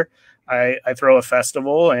educator. I throw a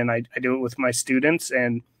festival and I do it with my students.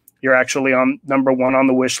 And you're actually on #1 on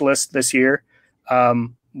the wish list this year.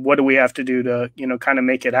 What do we have to do to, kind of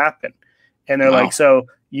make it happen? And they're like, so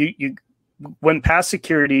you went past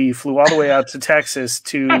security, you flew all the way out to Texas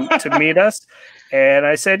to meet us. And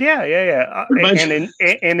I said, yeah.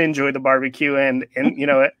 And enjoy the barbecue and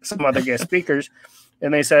some other guest speakers.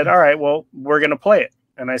 And they said, all right, well, we're going to play it.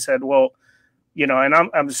 And I said, well, and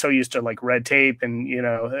I'm so used to like red tape and,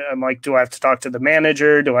 I'm like, do I have to talk to the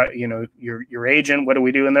manager? Do I, your agent, what do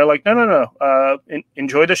we do? And they're like, no.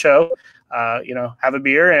 Enjoy the show, have a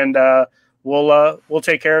beer and we'll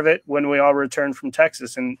take care of it when we all return from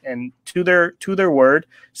Texas. And to their word,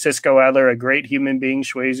 Cisco Adler, a great human being,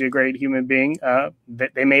 Swayze, a great human being,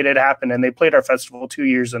 they made it happen. And they played our festival 2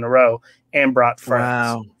 years in a row and brought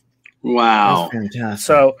friends. Wow. That's fantastic.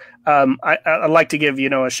 So I'd like to give,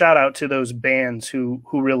 a shout out to those bands who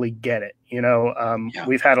really get it.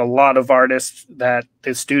 We've had a lot of artists that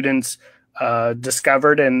the students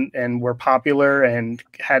discovered and were popular and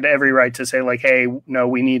had every right to say, like, hey, no,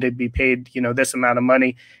 we need to be paid, this amount of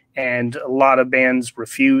money. And a lot of bands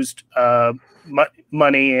refused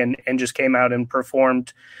money and just came out and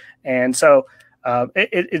performed. And so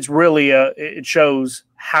it's really it shows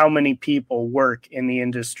how many people work in the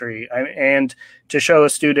industry, and to show a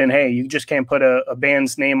student, hey, you just can't put a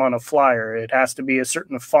band's name on a flyer. It has to be a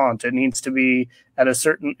certain font. It needs to be at a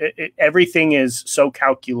certain, everything is so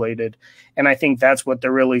calculated. And I think that's what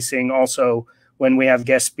they're really seeing also when we have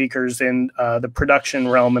guest speakers in the production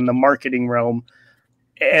realm and the marketing realm.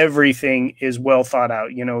 Everything is well thought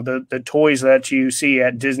out. The toys that you see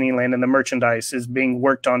at Disneyland and the merchandise is being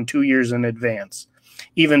worked on 2 years in advance.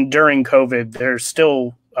 Even during COVID, they're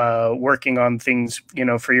still working on things,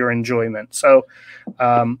 for your enjoyment. So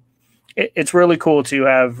it's really cool to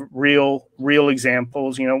have real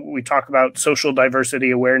examples. We talk about social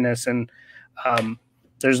diversity awareness, and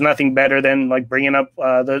there's nothing better than like bringing up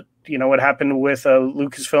what happened with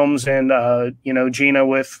Lucasfilms and Gina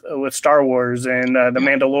with Star Wars and the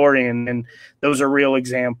Mandalorian, and those are real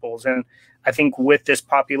examples. And I think with this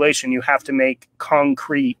population, you have to make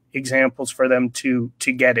concrete examples for them to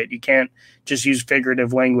get it. You can't just use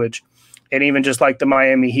figurative language. And even just like the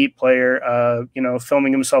Miami Heat player,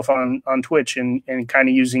 filming himself on Twitch and kind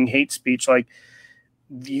of using hate speech, like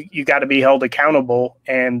you got to be held accountable.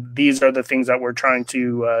 And these are the things that we're trying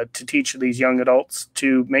to teach these young adults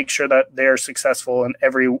to make sure that they're successful in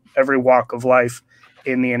every walk of life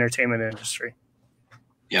in the entertainment industry.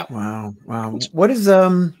 Yeah. Wow. What is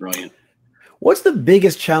brilliant? What's the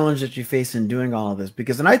biggest challenge that you face in doing all of this?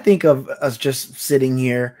 Because when I think of us just sitting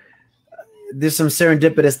here, there's some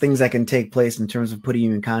serendipitous things that can take place in terms of putting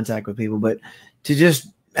you in contact with people, but to just,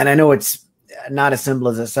 and I know it's not as simple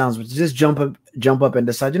as it sounds, but to just jump up and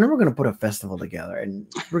decide, we're going to put a festival together and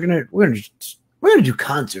we're going to do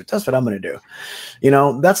concerts. That's what I'm going to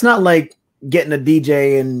do. That's not like getting a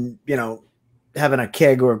DJ and, having a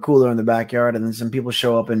keg or a cooler in the backyard and then some people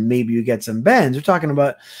show up and maybe you get some bands. We're talking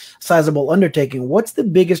about sizable undertaking. What's the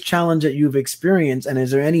biggest challenge that you've experienced? And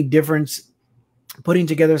is there any difference putting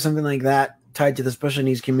together something like that tied to the special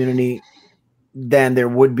needs community than there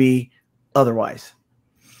would be otherwise?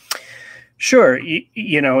 Sure.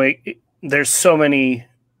 There's so many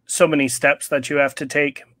steps that you have to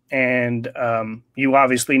take. And you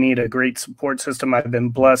obviously need a great support system. I've been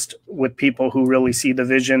blessed with people who really see the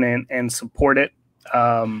vision and support it.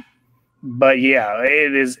 But yeah,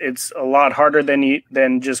 it's a lot harder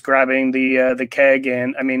than just grabbing the keg.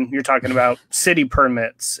 And I mean, you're talking about city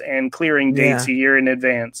permits and clearing dates a year in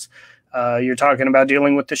advance. You're talking about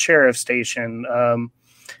dealing with the sheriff's station,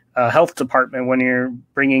 health department when you're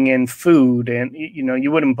bringing in food, and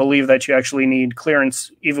you wouldn't believe that you actually need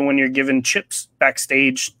clearance even when you're giving chips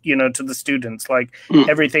backstage to the students. Like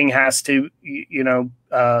everything has to be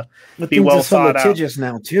well thought out. Litigious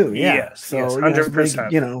now too. Yes, so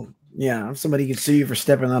 100%. Somebody can sue you for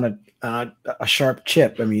stepping on a sharp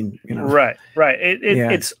chip. I mean, right.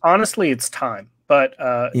 It's honestly it's time, but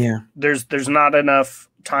there's not enough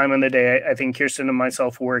time in the day. I think Kirsten and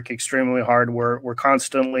myself work extremely hard. We're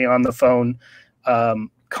constantly on the phone,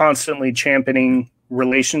 constantly championing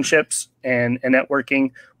relationships and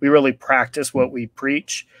networking. We really practice what we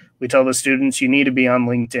preach. We tell the students, you need to be on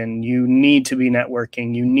LinkedIn. You need to be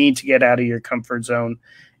networking. You need to get out of your comfort zone.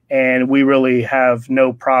 And we really have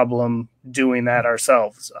no problem doing that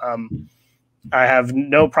ourselves. I have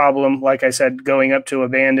no problem, like I said, going up to a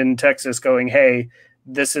band in Texas going, hey,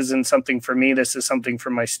 this isn't something for me. This is something for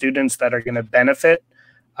my students that are going to benefit.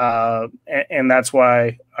 And that's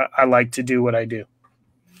why I like to do what I do.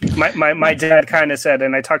 My dad kind of said,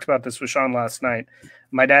 and I talked about this with Shawn last night,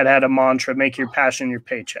 my dad had a mantra, make your passion your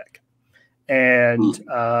paycheck. And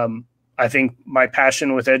I think my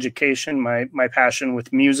passion with education, my passion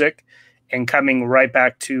with music, and coming right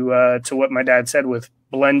back to what my dad said with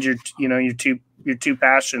blend your two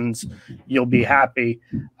passions, you'll be happy.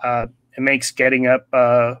 It makes getting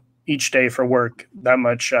up each day for work that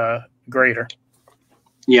much greater.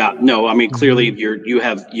 Yeah, no, I mean, clearly you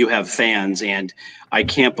have fans, and I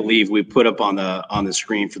can't believe we put up on the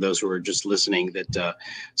screen for those who are just listening that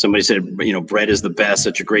somebody said, Bret is the best,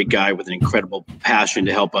 such a great guy with an incredible passion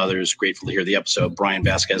to help others. Grateful to hear the episode. Brian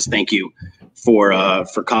Vasquez, thank you for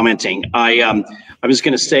commenting. I was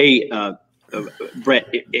going to say, Bret,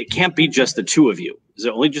 it can't be just the two of you. Is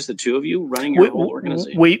it only just the two of you running your whole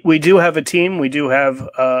organization? We do have a team. We do have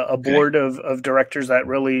a board of directors that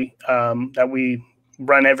really that we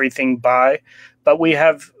run everything by, but we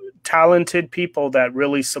have talented people that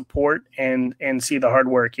really support and see the hard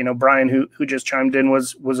work. You know, Brian, who just chimed in,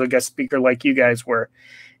 was a guest speaker like you guys were.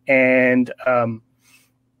 And,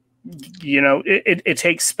 you know, it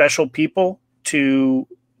takes special people to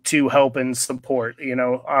help and support. You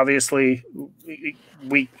know, obviously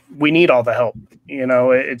we need all the help. You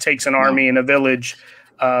know, it takes an army and a village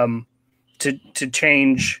to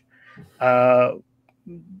change,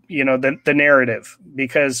 you know, the narrative,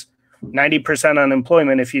 because 90%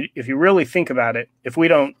 unemployment, if you really think about it, if we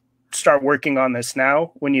don't start working on this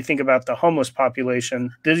now, when you think about the homeless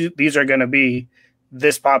population, these are going to be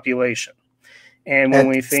this population. And when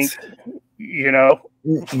we think, you know,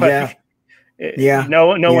 no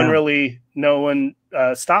one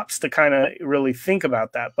stops to kind of really think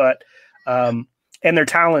about that. But and they're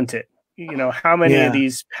talented. You know, how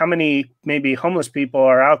many maybe homeless people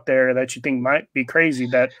are out there that you think might be crazy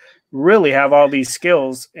that really have all these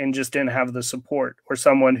skills and just didn't have the support or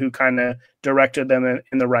someone who kind of directed them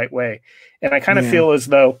in the right way. And I kind of feel as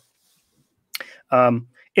though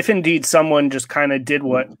if indeed someone just kind of did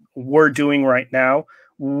what we're doing right now,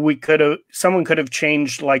 someone could have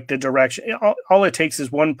changed like the direction. All it takes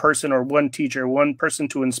is one person or one teacher, one person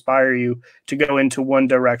to inspire you to go into one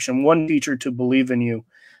direction, one teacher to believe in you.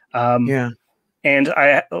 And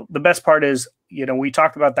the best part is, you know, we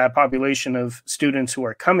talked about that population of students who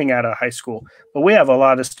are coming out of high school, but we have a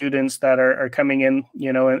lot of students that are coming in,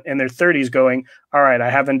 you know, in their 30s going, all right, I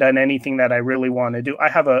haven't done anything that I really want to do. I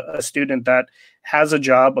have a student that has a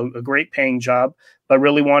job, a great paying job, but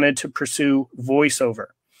really wanted to pursue voiceover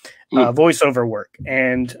work.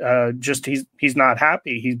 And just he's not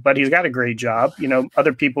happy. But he's got a great job. You know,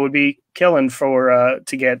 other people would be killing to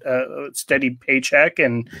get a steady paycheck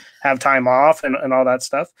and have time off and all that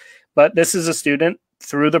stuff. But this is a student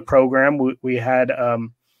through the program. We had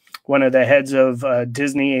one of the heads of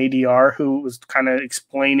Disney ADR who was kind of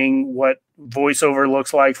explaining what voiceover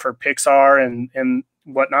looks like for Pixar and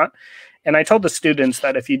whatnot. And I told the students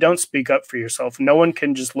that if you don't speak up for yourself, no one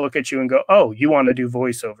can just look at you and go, oh, you want to do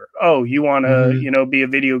voiceover. Oh, you want to, you know, be a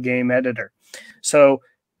video game editor. So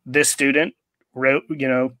this student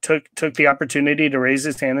took the opportunity to raise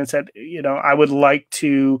his hand and said, you know, I would like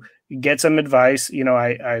to get some advice. You know,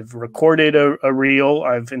 I've recorded a reel.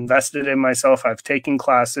 I've invested in myself. I've taken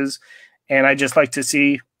classes, and I just like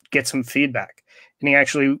to get some feedback. And he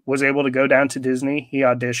actually was able to go down to Disney. He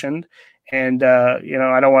auditioned. And, you know,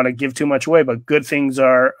 I don't want to give too much away, but good things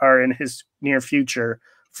are in his near future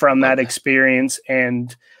from that experience.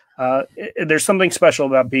 And there's something special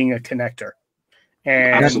about being a connector.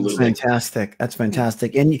 And that's fantastic. That's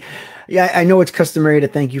fantastic. And yeah, I know it's customary to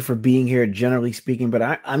thank you for being here, generally speaking, but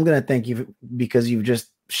I'm going to thank you because you've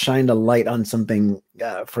just shined a light on something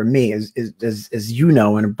for me. As you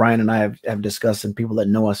know, and Brian and I have discussed, and people that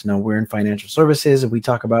know us know, we're in financial services, and we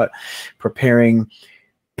talk about preparing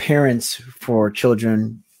parents for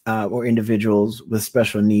children or individuals with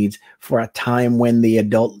special needs for a time when the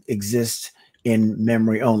adult exists in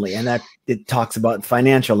memory only. And that it talks about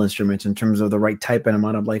financial instruments in terms of the right type and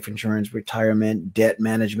amount of life insurance, retirement, debt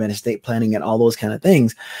management, estate planning, and all those kind of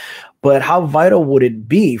things. But how vital would it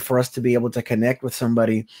be for us to be able to connect with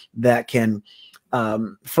somebody that can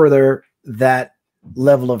further that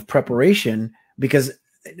level of preparation? Because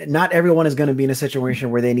not everyone is going to be in a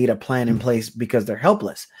situation where they need a plan in place because they're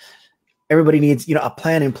helpless. Everybody needs, you know, a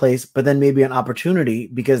plan in place, but then maybe an opportunity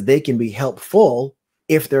because they can be helpful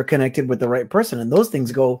if they're connected with the right person. And those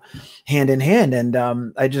things go hand in hand. And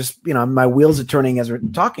I just, you know, my wheels are turning as we're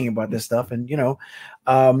talking about this stuff. And, you know,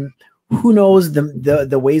 who knows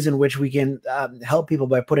the ways in which we can help people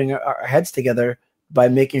by putting our heads together, by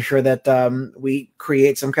making sure that we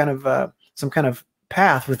create some kind of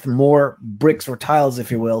path with more bricks or tiles,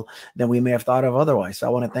 if you will, than we may have thought of otherwise. So I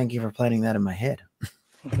want to thank you for planting that in my head.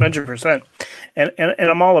 100%. And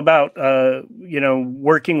I'm all about, you know,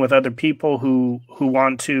 working with other people who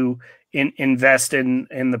want to invest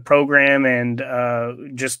in the program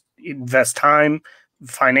and just invest time,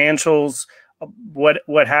 financials,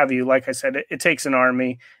 what have you. Like I said, it takes an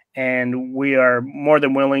army, and we are more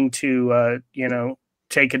than willing to, you know,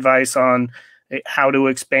 take advice on how to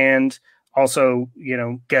expand. Also, you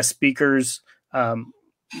know, guest speakers.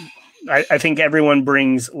 I think everyone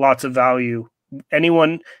brings lots of value.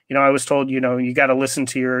 Anyone, you know, I was told, you know, you got to listen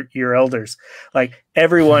to your elders. Like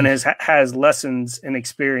everyone has lessons and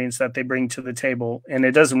experience that they bring to the table, and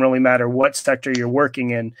it doesn't really matter what sector you're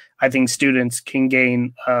working in. I think students can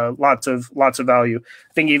gain lots of value.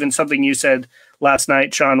 I think even something you said last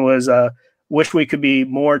night, Shawn, was wish we could be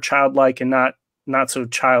more childlike and not so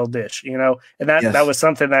childish, you know. And that was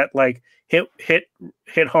something that like hit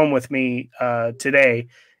home with me today.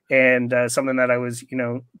 and something that I was,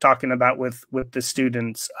 talking about with the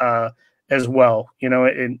students as well.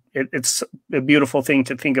 It's a beautiful thing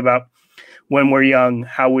to think about when we're young,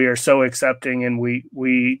 how we are so accepting, and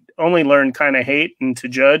we only learn kind of hate and to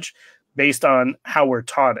judge based on how we're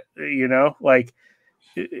taught it, like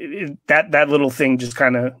that little thing just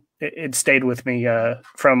kind of, it stayed with me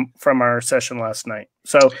from our session last night.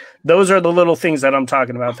 So those are the little things that I'm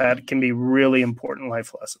talking about that can be really important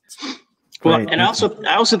life lessons. Well, and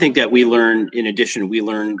I also think that we learn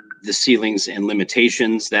the ceilings and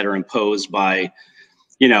limitations that are imposed by,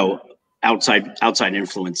 outside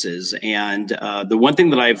influences. And the one thing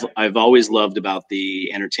that I've always loved about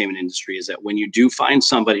the entertainment industry is that when you do find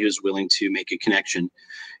somebody who's willing to make a connection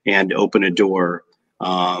and open a door,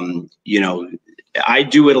 I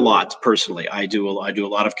do it a lot personally. I do a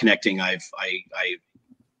lot of connecting.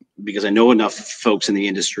 Because I know enough folks in the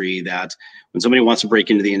industry that when somebody wants to break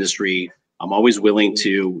into the industry, I'm always willing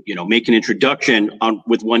to, make an introduction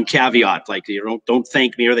with one caveat, like, don't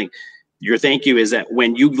thank me or anything. Your thank you is that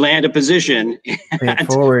when you land a position and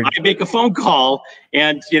I make a phone call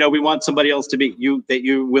and, we want somebody else to be that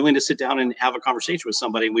you're willing to sit down and have a conversation with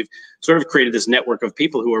somebody. And we've sort of created this network of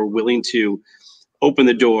people who are willing to open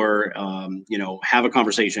the door, have a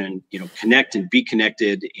conversation, connect and be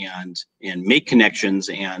connected and make connections.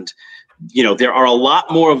 And, there are a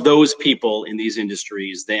lot more of those people in these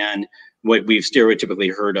industries than what we've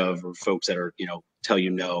stereotypically heard of, or folks that are, tell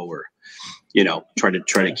you no, or, try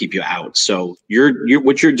to keep you out. So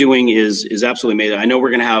what you're doing is absolutely amazing. I know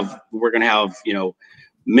we're going to have,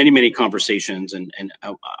 many conversations, and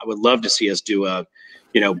I would love to see us do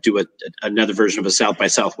another version of a South by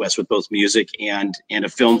Southwest with both music and a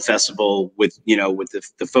film festival with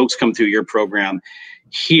the folks come through your program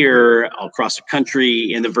here across the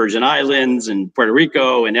country, in the Virgin Islands and Puerto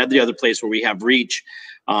Rico and every other place where we have reach,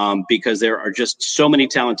 because there are just so many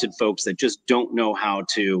talented folks that just don't know how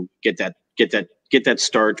to get that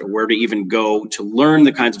start, or where to even go to learn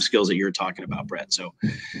the kinds of skills that you're talking about, Bret. So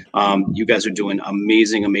you guys are doing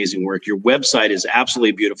amazing work. Your website is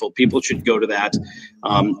absolutely beautiful. People should go to that,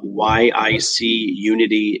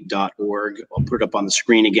 yicunity.org. I'll put it up on the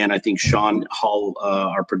screen again. I think Sean Hall,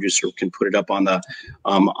 our producer, can put it up on the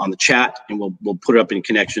chat, and we'll put it up in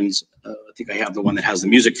connections. I think I have the one that has the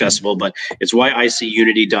music festival, but it's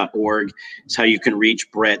yicunity.org. It's how you can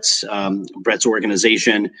reach Bret's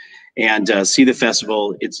organization and see the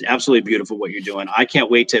festival. It's absolutely beautiful what you're doing. I can't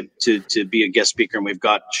wait to be a guest speaker. And we've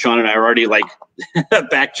got Sean and I are already like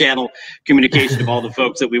back channel communication of all the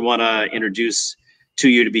folks that we want to introduce to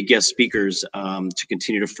you to be guest speakers, to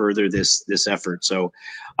continue to further this effort. So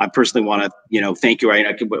I personally want to, thank you.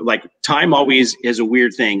 Like, time always is a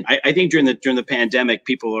weird thing. I think during the pandemic,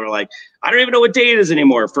 people are like, I don't even know what day it is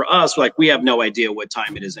anymore. For us, like, we have no idea what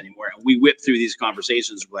time it is anymore. And we whip through these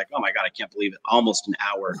conversations. We're like, oh my God, I can't believe it. Almost an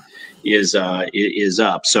hour is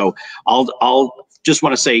up. So I'll just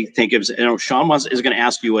want to say thank you. Sean is going to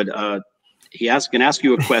ask you can ask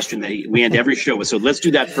you a question that we end every show with. So let's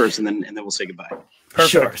do that first, and then we'll say goodbye. Perfect.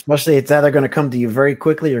 Sure. Especially it's either going to come to you very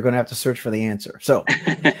quickly, you're going to have to search for the answer. So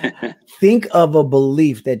think of a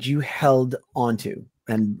belief that you held onto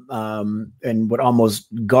and would almost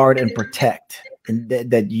guard and protect, and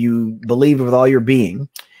that you believed with all your being,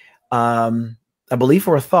 a belief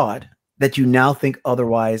or a thought that you now think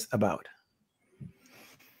otherwise about.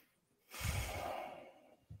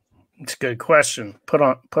 It's a good question. Put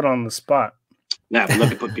on the spot. Yeah, we'd love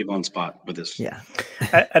to put people on the spot with this. Yeah.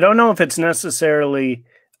 I don't know if it's necessarily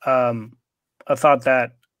a thought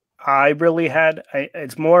that I really had.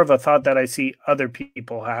 It's more of a thought that I see other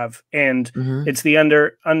people have. And it's the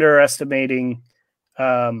underestimating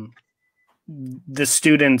the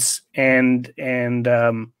students and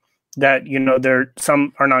that,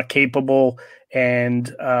 some are not capable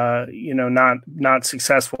and, not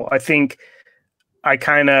successful. I think I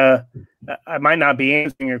might not be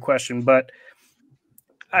answering your question, but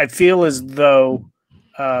I feel as though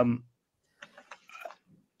I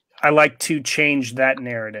like to change that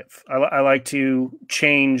narrative. I like to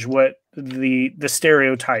change what the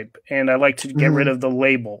stereotype, and I like to get rid of the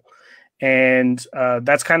label. And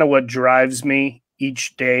that's kind of what drives me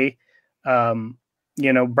each day. Brian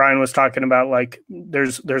was talking about, like,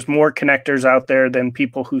 there's more connectors out there than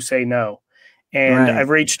people who say no. And I've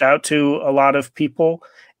reached out to a lot of people,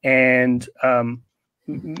 and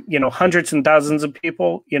hundreds and thousands of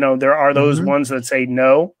people. There are those ones that say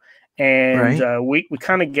no, and we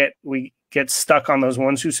kind of get stuck on those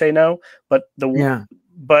ones who say no. But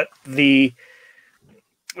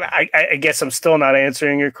I guess I'm still not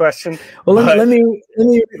answering your question. Well, let me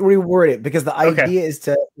reword it, because the idea is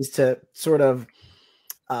to sort of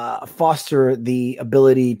foster the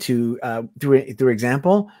ability to, through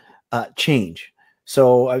example, change.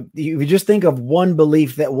 So if you just think of one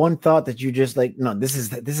belief, that one thought that you just like, no, this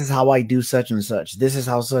is how I do such and such. This is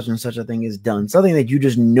how such and such a thing is done. Something that you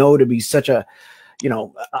just know to be such a,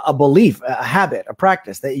 a belief, a habit, a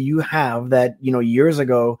practice that you have that, years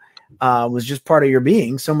ago was just part of your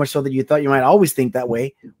being, so much so that you thought you might always think that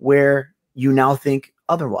way, where you now think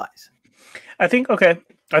otherwise. I think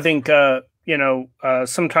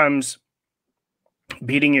sometimes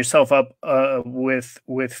beating yourself up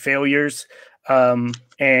with failures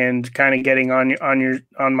and kind of getting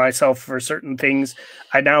on myself for certain things,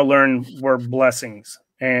 I now learn were blessings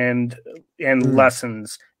and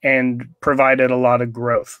lessons, and provided a lot of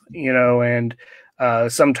growth, and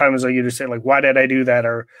sometimes you just say, like, why did I do that?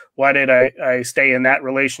 Or why did I stay in that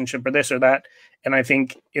relationship, or this or that? And I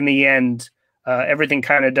think in the end, everything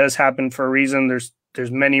kind of does happen for a reason.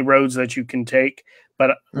 There's many roads that you can take,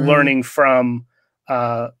 but learning from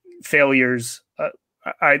failures,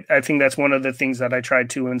 I think that's one of the things that I tried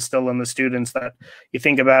to instill in the students. That you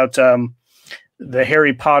think about the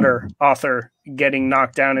Harry Potter author getting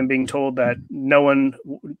knocked down and being told that no one,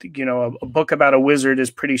 a book about a wizard is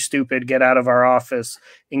pretty stupid, get out of our office,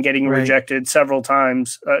 and getting rejected several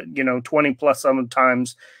times, 20 plus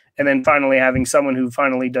times, and then finally having someone who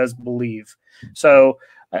finally does believe. So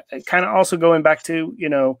kind of also going back to,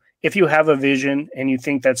 if you have a vision and you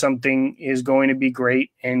think that something is going to be great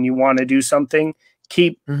and you want to do something,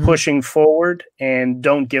 keep pushing forward and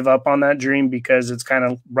don't give up on that dream, because it's kind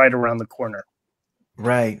of right around the corner.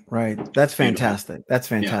 Right. That's fantastic. That's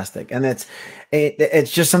fantastic. Yeah. And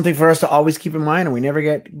it's just something for us to always keep in mind, and we never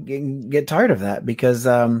get tired of that, because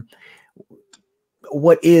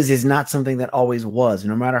what is not something that always was,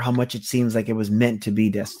 no matter how much it seems like it was meant to be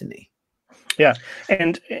destiny. Yeah.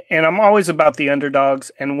 And I'm always about the underdogs.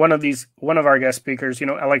 And one of our guest speakers,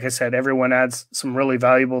 like I said, everyone adds some really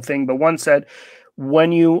valuable thing, but one said,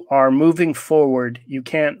 when you are moving forward, you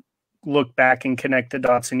can't look back and connect the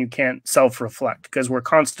dots, and you can't self-reflect, because we're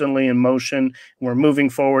constantly in motion, and we're moving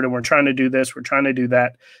forward, and we're trying to do this, we're trying to do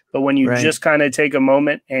that. But when you just kind of take a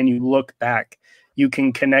moment and you look back, you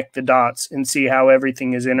can connect the dots and see how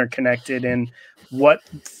everything is interconnected, and what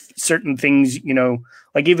certain things,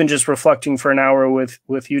 like even just reflecting for an hour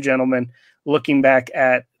with you gentlemen, looking back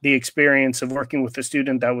at the experience of working with a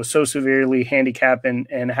student that was so severely handicapped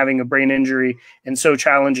and having a brain injury, and so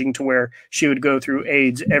challenging to where she would go through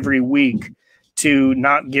aids every week, to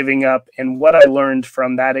not giving up, and what I learned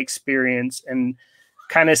from that experience, and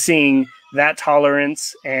kind of seeing that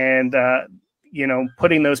tolerance and,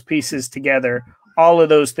 putting those pieces together, all of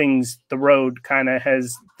those things, the road kind of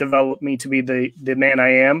has developed me to be the man I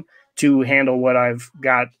am, to handle what I've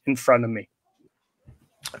got in front of me.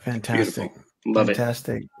 Fantastic. Beautiful. Love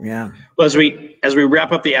Fantastic. Yeah. Well, as we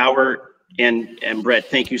wrap up the hour, and Bret,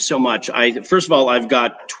 thank you so much. First of all, I've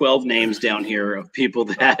got 12 names down here of people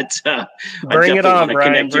that bring it on,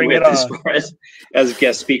 Brian. Bring it on. As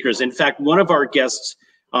guest speakers. In fact, one of our guests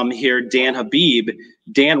here, Dan Habib.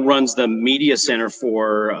 Dan runs the Media Center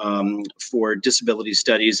for Disability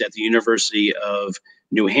Studies at the University of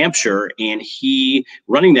New Hampshire, and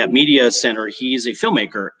running that media center, he's a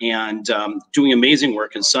filmmaker and doing amazing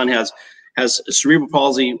work. His son has cerebral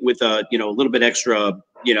palsy with a little bit extra,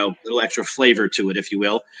 little extra flavor to it, if you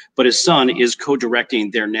will. But his son is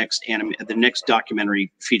co-directing the next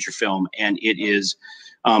documentary feature film, and it is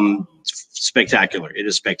spectacular. It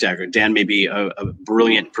is spectacular. Dan may be a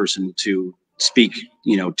brilliant person to speak,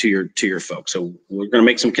 to your folks. So we're going to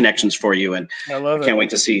make some connections for you, and I can't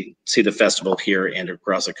wait to see the festival here and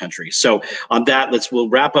across the country. So on that, we'll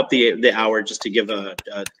wrap up the hour, just to give a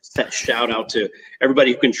shout out to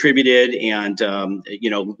everybody who contributed, and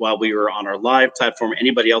while we were on our live platform,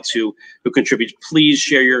 anybody else who contributed, please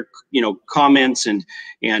share your comments and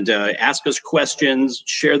ask us questions.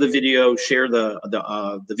 Share the video. Share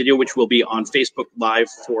the video, which will be on Facebook Live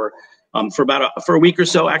for a week or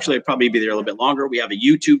so. Actually, I'd probably be there a little bit longer. We have a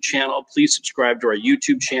YouTube channel. Please subscribe to our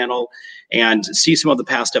YouTube channel and see some of the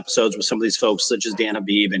past episodes with some of these folks, such as Dan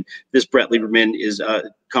Habib. And this Bret Lieberman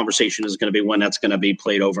conversation is going to be one that's going to be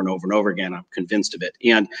played over and over and over again. I'm convinced of it.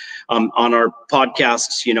 And on our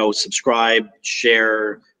podcasts, subscribe,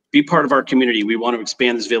 share, be part of our community. We want to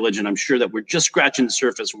expand this village, and I'm sure that we're just scratching the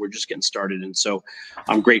surface. We're just getting started. And so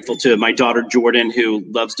I'm grateful to my daughter, Jordan, who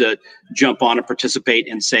loves to jump on and participate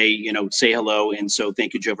and say hello. And so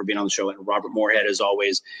thank you, Joe, for being on the show, and Robert Moorhead, as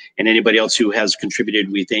always, and anybody else who has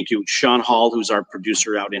contributed. We thank you. Sean Hall, who's our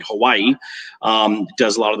producer out in Hawaii,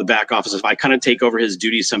 does a lot of the back office. If I kind of take over his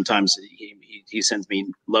duties sometimes, he sends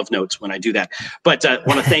me love notes when I do that. But I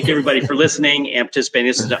want to thank everybody for listening and participating.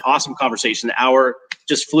 This is an awesome conversation. The hour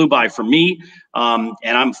just flew by for me, and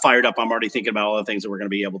I'm fired up. I'm already thinking about all the things that we're going to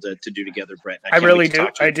be able to do together, Bret. I really do.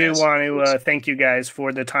 I do want to thank you guys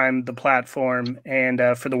for the time, the platform, and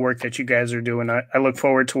for the work that you guys are doing. I look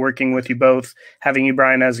forward to working with you both, having you,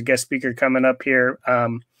 Brian, as a guest speaker coming up here.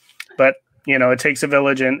 But you know, it takes a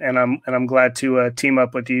village, and I'm glad to team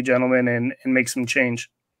up with you gentlemen and make some change.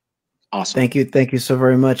 Awesome. Thank you so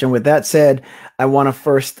very much. And with that said, I want to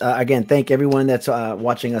first again thank everyone that's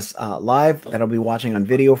watching us live, that'll be watching on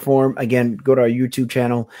video form. Again, go to our YouTube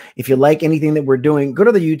channel. If you like anything that we're doing, go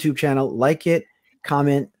to the YouTube channel, like it,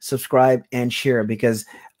 comment, subscribe, and share, because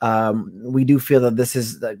we do feel that this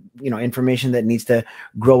is information that needs to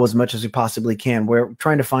grow as much as we possibly can. We're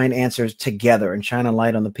trying to find answers together and shine a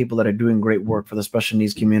light on the people that are doing great work for the special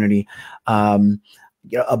needs community,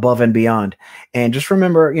 above and beyond. And just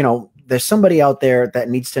remember, there's somebody out there that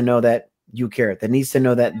needs to know that you care, that needs to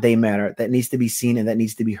know that they matter, that needs to be seen, and that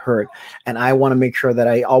needs to be heard. And I want to make sure that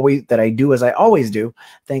I do as I always do,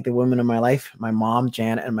 thank the women in my life, my mom,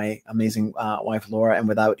 Jan, and my amazing wife, Laura. And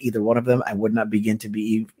without either one of them, I would not begin to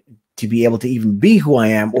be able to even be who I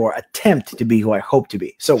am, or attempt to be who I hope to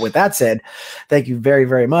be. So with that said, thank you very,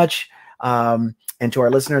 very much. And to our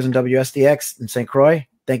listeners in WSDX in St. Croix,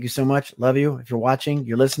 thank you so much. Love you. If you're watching,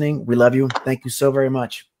 you're listening, we love you. Thank you so very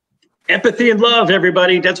much. Empathy and love,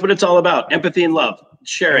 everybody. That's what it's all about. Empathy and love.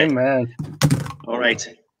 Share it. Amen. All right.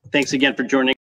 Thanks again for joining.